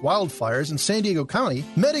recent wildfires in San Diego County,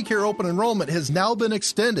 Medicare open enrollment has now been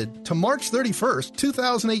extended to March 31st,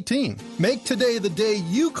 2018. Make today the day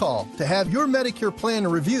you call to have your Medicare plan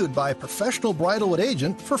reviewed by a professional Bridalwood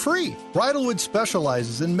agent for free. Bridalwood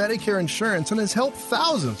specializes in Medicare insurance and has helped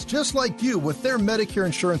thousands just like you with their Medicare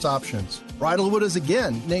insurance options. Bridalwood is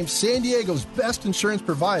again named San Diego's best insurance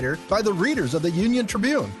provider by the readers of the Union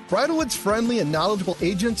Tribune. Bridalwood's friendly and knowledgeable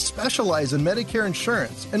agents specialize in Medicare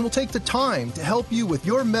insurance and will take the time to help you with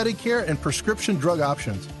your Medicare and prescription drug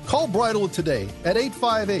options. Call Bridalwood today at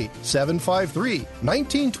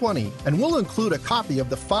 858-753-1920 and we'll include a copy of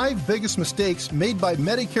the 5 biggest mistakes made by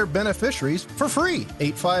Medicare beneficiaries for free.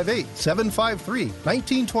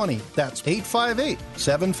 858-753-1920. That's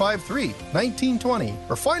 858-753-1920.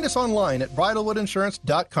 Or find us online at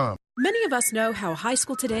bridalwoodinsurance.com. Many of us know how high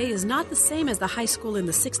school today is not the same as the high school in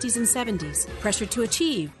the 60s and 70s. Pressure to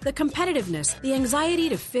achieve, the competitiveness, the anxiety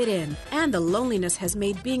to fit in, and the loneliness has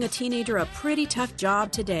made being a teenager a pretty tough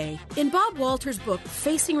job today. In Bob Walter's book,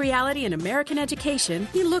 Facing Reality in American Education,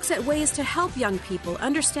 he looks at ways to help young people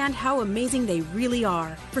understand how amazing they really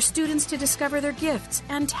are, for students to discover their gifts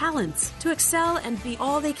and talents, to excel and be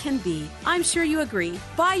all they can be. I'm sure you agree.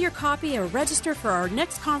 Buy your copy or register for our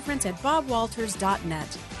next conference at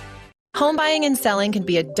bobwalters.net. Home buying and selling can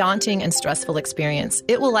be a daunting and stressful experience.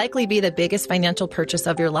 It will likely be the biggest financial purchase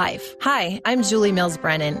of your life. Hi, I'm Julie Mills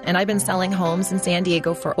Brennan, and I've been selling homes in San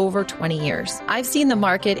Diego for over 20 years. I've seen the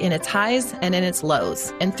market in its highs and in its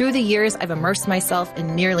lows, and through the years, I've immersed myself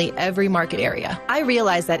in nearly every market area. I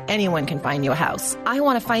realize that anyone can find you a house. I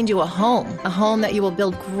want to find you a home that you will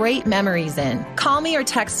build great memories in. Call me or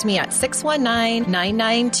text me at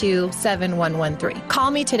 619-992-7113.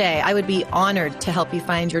 Call me today. I would be honored to help you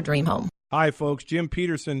find your dream home. Hi, folks. Jim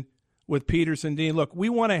Peterson with Peterson Dean. Look, we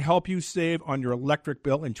want to help you save on your electric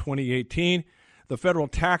bill in 2018. The federal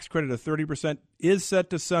tax credit of 30% is set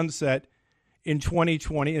to sunset in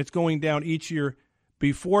 2020. It's going down each year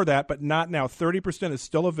before that, but not now. 30% is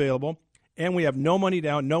still available, and we have no money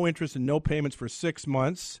down, no interest, and no payments for 6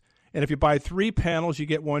 months. And if you buy 3 panels, you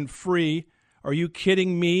get 1 free. Are you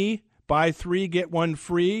kidding me? Buy 3, get 1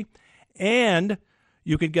 free. And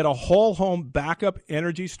you could get a whole home backup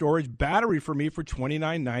energy storage battery for me for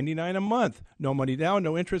 $29.99 a month. No money down,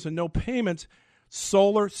 no interest, and no payments.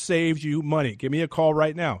 Solar saves you money. Give me a call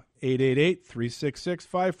right now,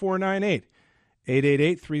 888-366-5498.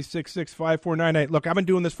 888-366-5498. Look, I've been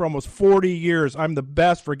doing this for almost 40 years. I'm the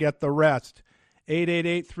best. Forget the rest.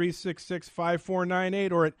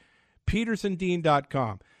 888-366-5498 or at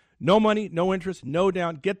petersondean.com. No money, no interest, no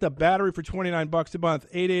down. Get the battery for $29 a month.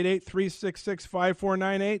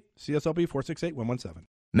 888-366-5498. CSLB 468117.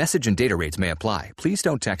 Message and data rates may apply. Please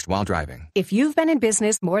don't text while driving. If you've been in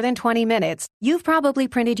business more than 20 minutes, you've probably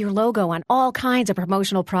printed your logo on all kinds of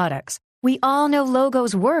promotional products. We all know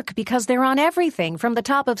logos work because they're on everything from the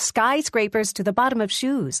top of skyscrapers to the bottom of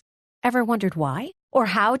shoes. Ever wondered why? Or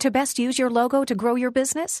how to best use your logo to grow your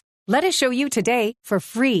business? Let us show you today for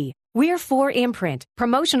free. We're 4imprint,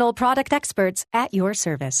 promotional product experts at your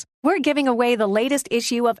service. We're giving away the latest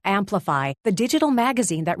issue of Amplify, the digital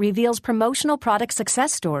magazine that reveals promotional product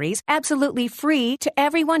success stories absolutely free to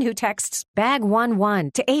everyone who texts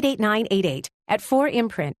BAG11 to 88988. At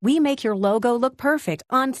 4imprint, we make your logo look perfect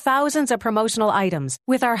on thousands of promotional items.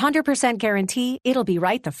 With our 100% guarantee, it'll be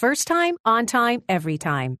right the first time, on time, every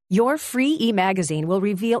time. Your free e-magazine will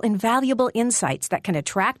reveal invaluable insights that can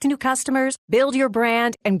attract new customers, build your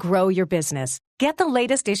brand, and grow your business. Get the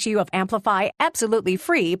latest issue of Amplify absolutely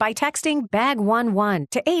free by texting BAG11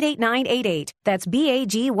 to 88988. That's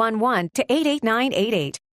BAG11 to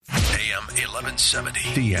 88988. AM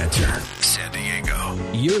 1170. The Answer. San Diego.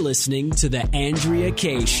 You're listening to The Andrea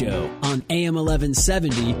Kaye Show on AM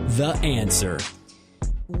 1170. The Answer.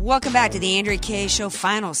 Welcome back to The Andrea Kaye Show,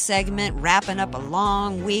 final segment, wrapping up a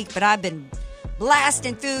long week, but I've been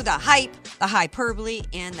blasting through the hype, the hyperbole,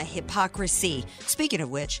 and the hypocrisy. Speaking of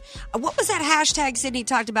which, what was that hashtag Sidney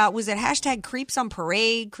talked about? Was it hashtag creeps on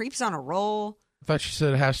parade, creeps on a roll? I thought she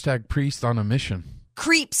said hashtag priest on a mission.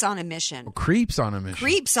 Creeps on a mission. Oh, creeps on a mission.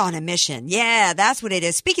 Creeps on a mission. Yeah, that's what it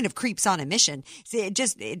is. Speaking of creeps on a mission, see, it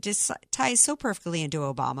just ties so perfectly into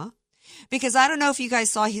Obama. Because I don't know if you guys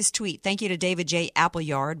saw his tweet. Thank you to David J.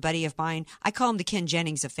 Appleyard, buddy of mine. I call him the Ken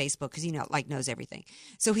Jennings of Facebook because he knows everything.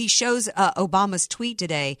 So he shows Obama's tweet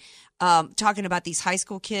today, talking about these high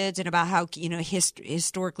school kids and about how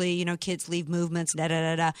historically kids leave movements. Da da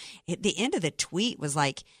da da. At the end of the tweet was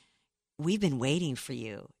like, "We've been waiting for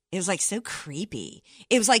you." It was like so creepy.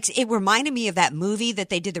 It was like, it reminded me of that movie that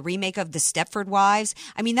they did the remake of, The Stepford Wives.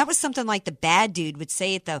 I mean, that was something like the bad dude would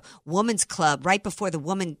say at the woman's club right before the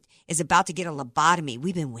woman is about to get a lobotomy.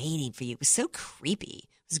 "We've been waiting for you." It was so creepy.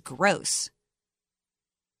 It was gross.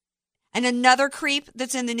 And another creep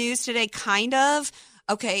that's in the news today, kind of.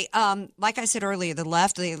 Okay, like I said earlier, the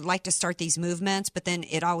left, they like to start these movements, but then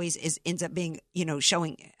it always ends up being,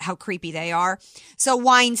 showing how creepy they are. So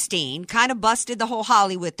Weinstein kind of busted the whole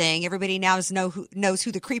Hollywood thing. Everybody now knows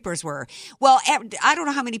who the creepers were. Well, I don't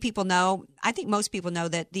know how many people know. I think most people know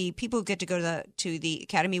that the people who get to go to the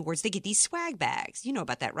Academy Awards, they get these swag bags. You know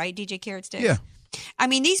about that, right, DJ Carrot Sticks? Yeah. I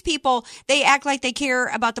mean, these people, they act like they care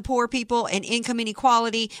about the poor people and income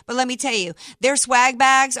inequality. But let me tell you, their swag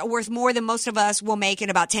bags are worth more than most of us will make in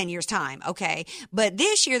about 10 years' time. Okay. But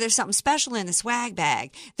this year, there's something special in the swag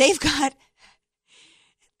bag. They've got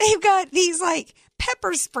these like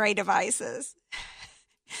pepper spray devices.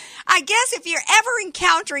 I guess if you're ever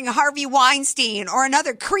encountering Harvey Weinstein or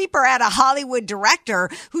another creeper at a Hollywood director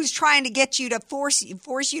who's trying to get you to force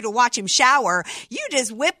you to watch him shower, you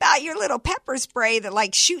just whip out your little pepper spray that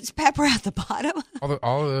like shoots pepper out the bottom.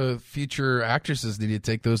 All the future actresses need to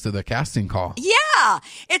take those to the casting call. Yeah.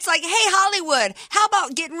 It's like, hey, Hollywood, how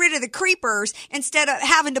about getting rid of the creepers instead of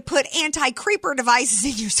having to put anti-creeper devices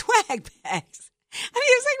in your swag bags? I mean,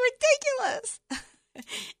 it's like ridiculous.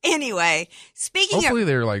 Anyway, hopefully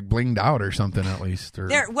they're like blinged out or something at least.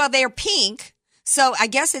 They're pink. So I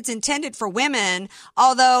guess it's intended for women.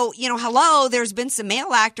 Although, there's been some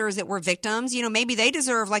male actors that were victims. Maybe they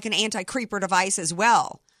deserve like an anti-creeper device as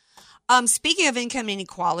well. Speaking of income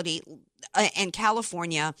inequality in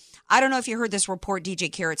California, I don't know if you heard this report, DJ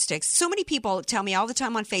Carrot Sticks. So many people tell me all the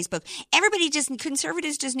time on Facebook,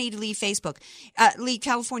 conservatives just need to leave leave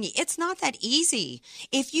California. It's not that easy.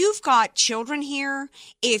 If you've got children here,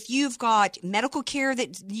 if you've got medical care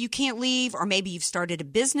that you can't leave, or maybe you've started a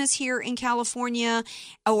business here in California,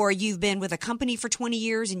 or you've been with a company for 20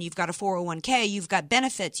 years and you've got a 401k, you've got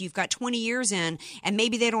benefits, you've got 20 years in, and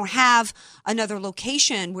maybe they don't have another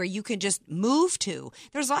location where you can just move to.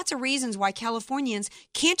 There's lots of reasons why Californians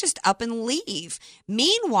can't just up and leave.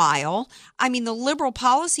 Meanwhile, I mean, the liberal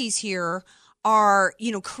policies here are,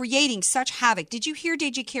 creating such havoc. Did you hear,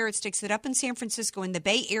 DJ Carrot Sticks, that up in San Francisco in the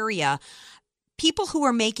Bay Area, people who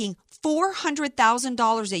are making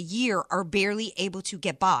 $400,000 a year are barely able to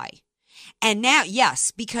get by? And now,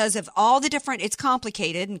 yes, because of all the different, it's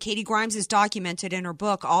complicated, and Katy Grimes has documented in her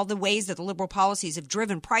book all the ways that the liberal policies have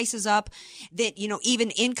driven prices up, that,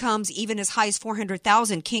 even incomes, even as high as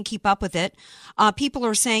 $400,000 can't keep up with it. People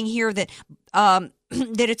are saying here that, that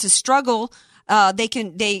it's a struggle. They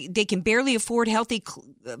can barely afford healthy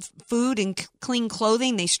food and clean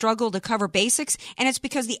clothing. They struggle to cover basics, and it's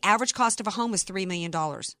because the average cost of a home is $3 million.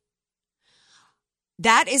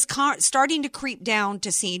 That is starting to creep down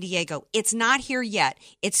to San Diego. It's not here yet.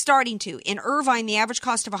 It's starting to. In Irvine, the average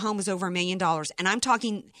cost of a home is over $1 million. And I'm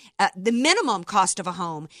talking the minimum cost of a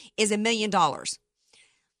home is $1 million.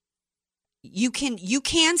 You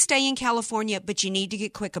can stay in California, but you need to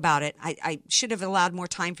get quick about it. I should have allowed more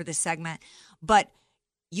time for this segment. But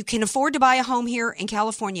you can afford to buy a home here in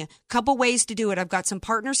California. Couple ways to do it. I've got some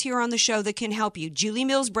partners here on the show that can help you. Julie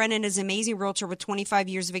Mills Brennan is an amazing realtor with 25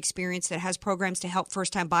 years of experience that has programs to help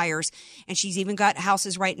first-time buyers. And she's even got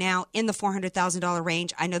houses right now in the $400,000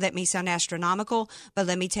 range. I know that may sound astronomical, but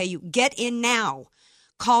let me tell you, get in now.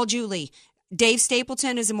 Call Julie. Dave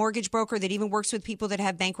Stapleton is a mortgage broker that even works with people that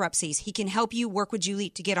have bankruptcies. He can help you work with Julie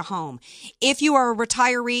to get a home. If you are a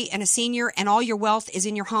retiree and a senior and all your wealth is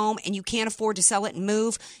in your home and you can't afford to sell it and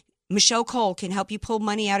move, Michelle Cole can help you pull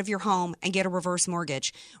money out of your home and get a reverse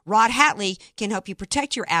mortgage. Rod Hatley can help you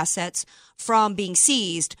protect your assets from being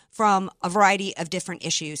seized from a variety of different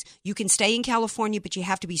issues. You can stay in California, but you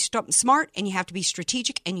have to be smart and you have to be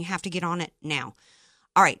strategic and you have to get on it now.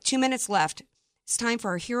 All right, 2 minutes left. It's time for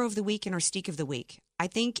our hero of the week and our stink of the week. I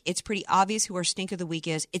think it's pretty obvious who our stink of the week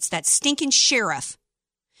is. It's that stinking sheriff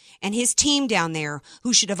and his team down there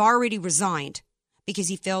who should have already resigned because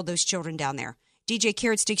he failed those children down there. DJ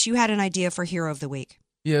Carrot Sticks, you had an idea for hero of the week.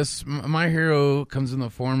 Yes, my hero comes in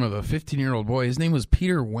the form of a 15-year-old boy. His name was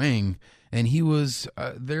Peter Wang, and he was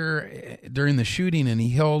there during the shooting, and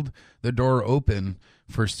he held the door open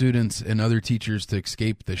for students and other teachers to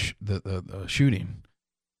escape the shooting.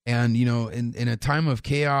 And, you know, in a time of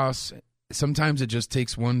chaos, sometimes it just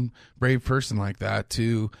takes one brave person like that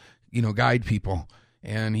to, you know, guide people.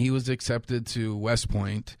 And he was accepted to West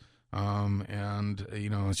Point. And,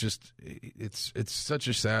 you know, it's such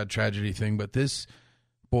a sad tragedy thing. But this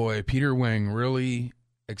boy, Peter Wang, really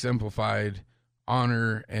exemplified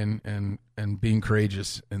honor and being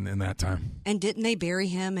courageous in that time. And didn't they bury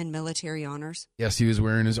him in military honors? Yes, he was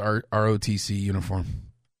wearing his ROTC uniform.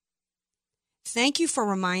 Thank you for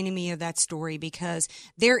reminding me of that story, because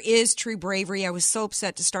there is true bravery. I was so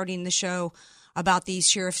upset to starting the show about these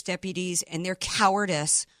sheriff's deputies and their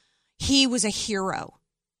cowardice. He was a hero.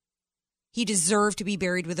 He deserved to be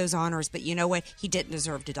buried with those honors, but you know what? He didn't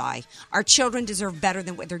deserve to die. Our children deserve better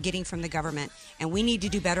than what they're getting from the government, and we need to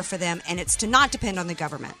do better for them, and it's to not depend on the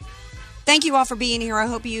government. Thank you all for being here. I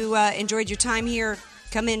hope you enjoyed your time here.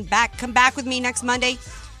 Come back with me next Monday,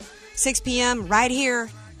 6 p.m. right here.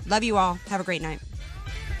 Love you all. Have a great night.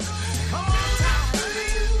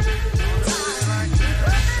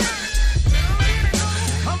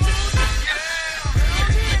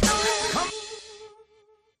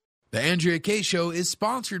 The Andrea Kaye Show is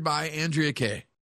sponsored by Andrea Kaye.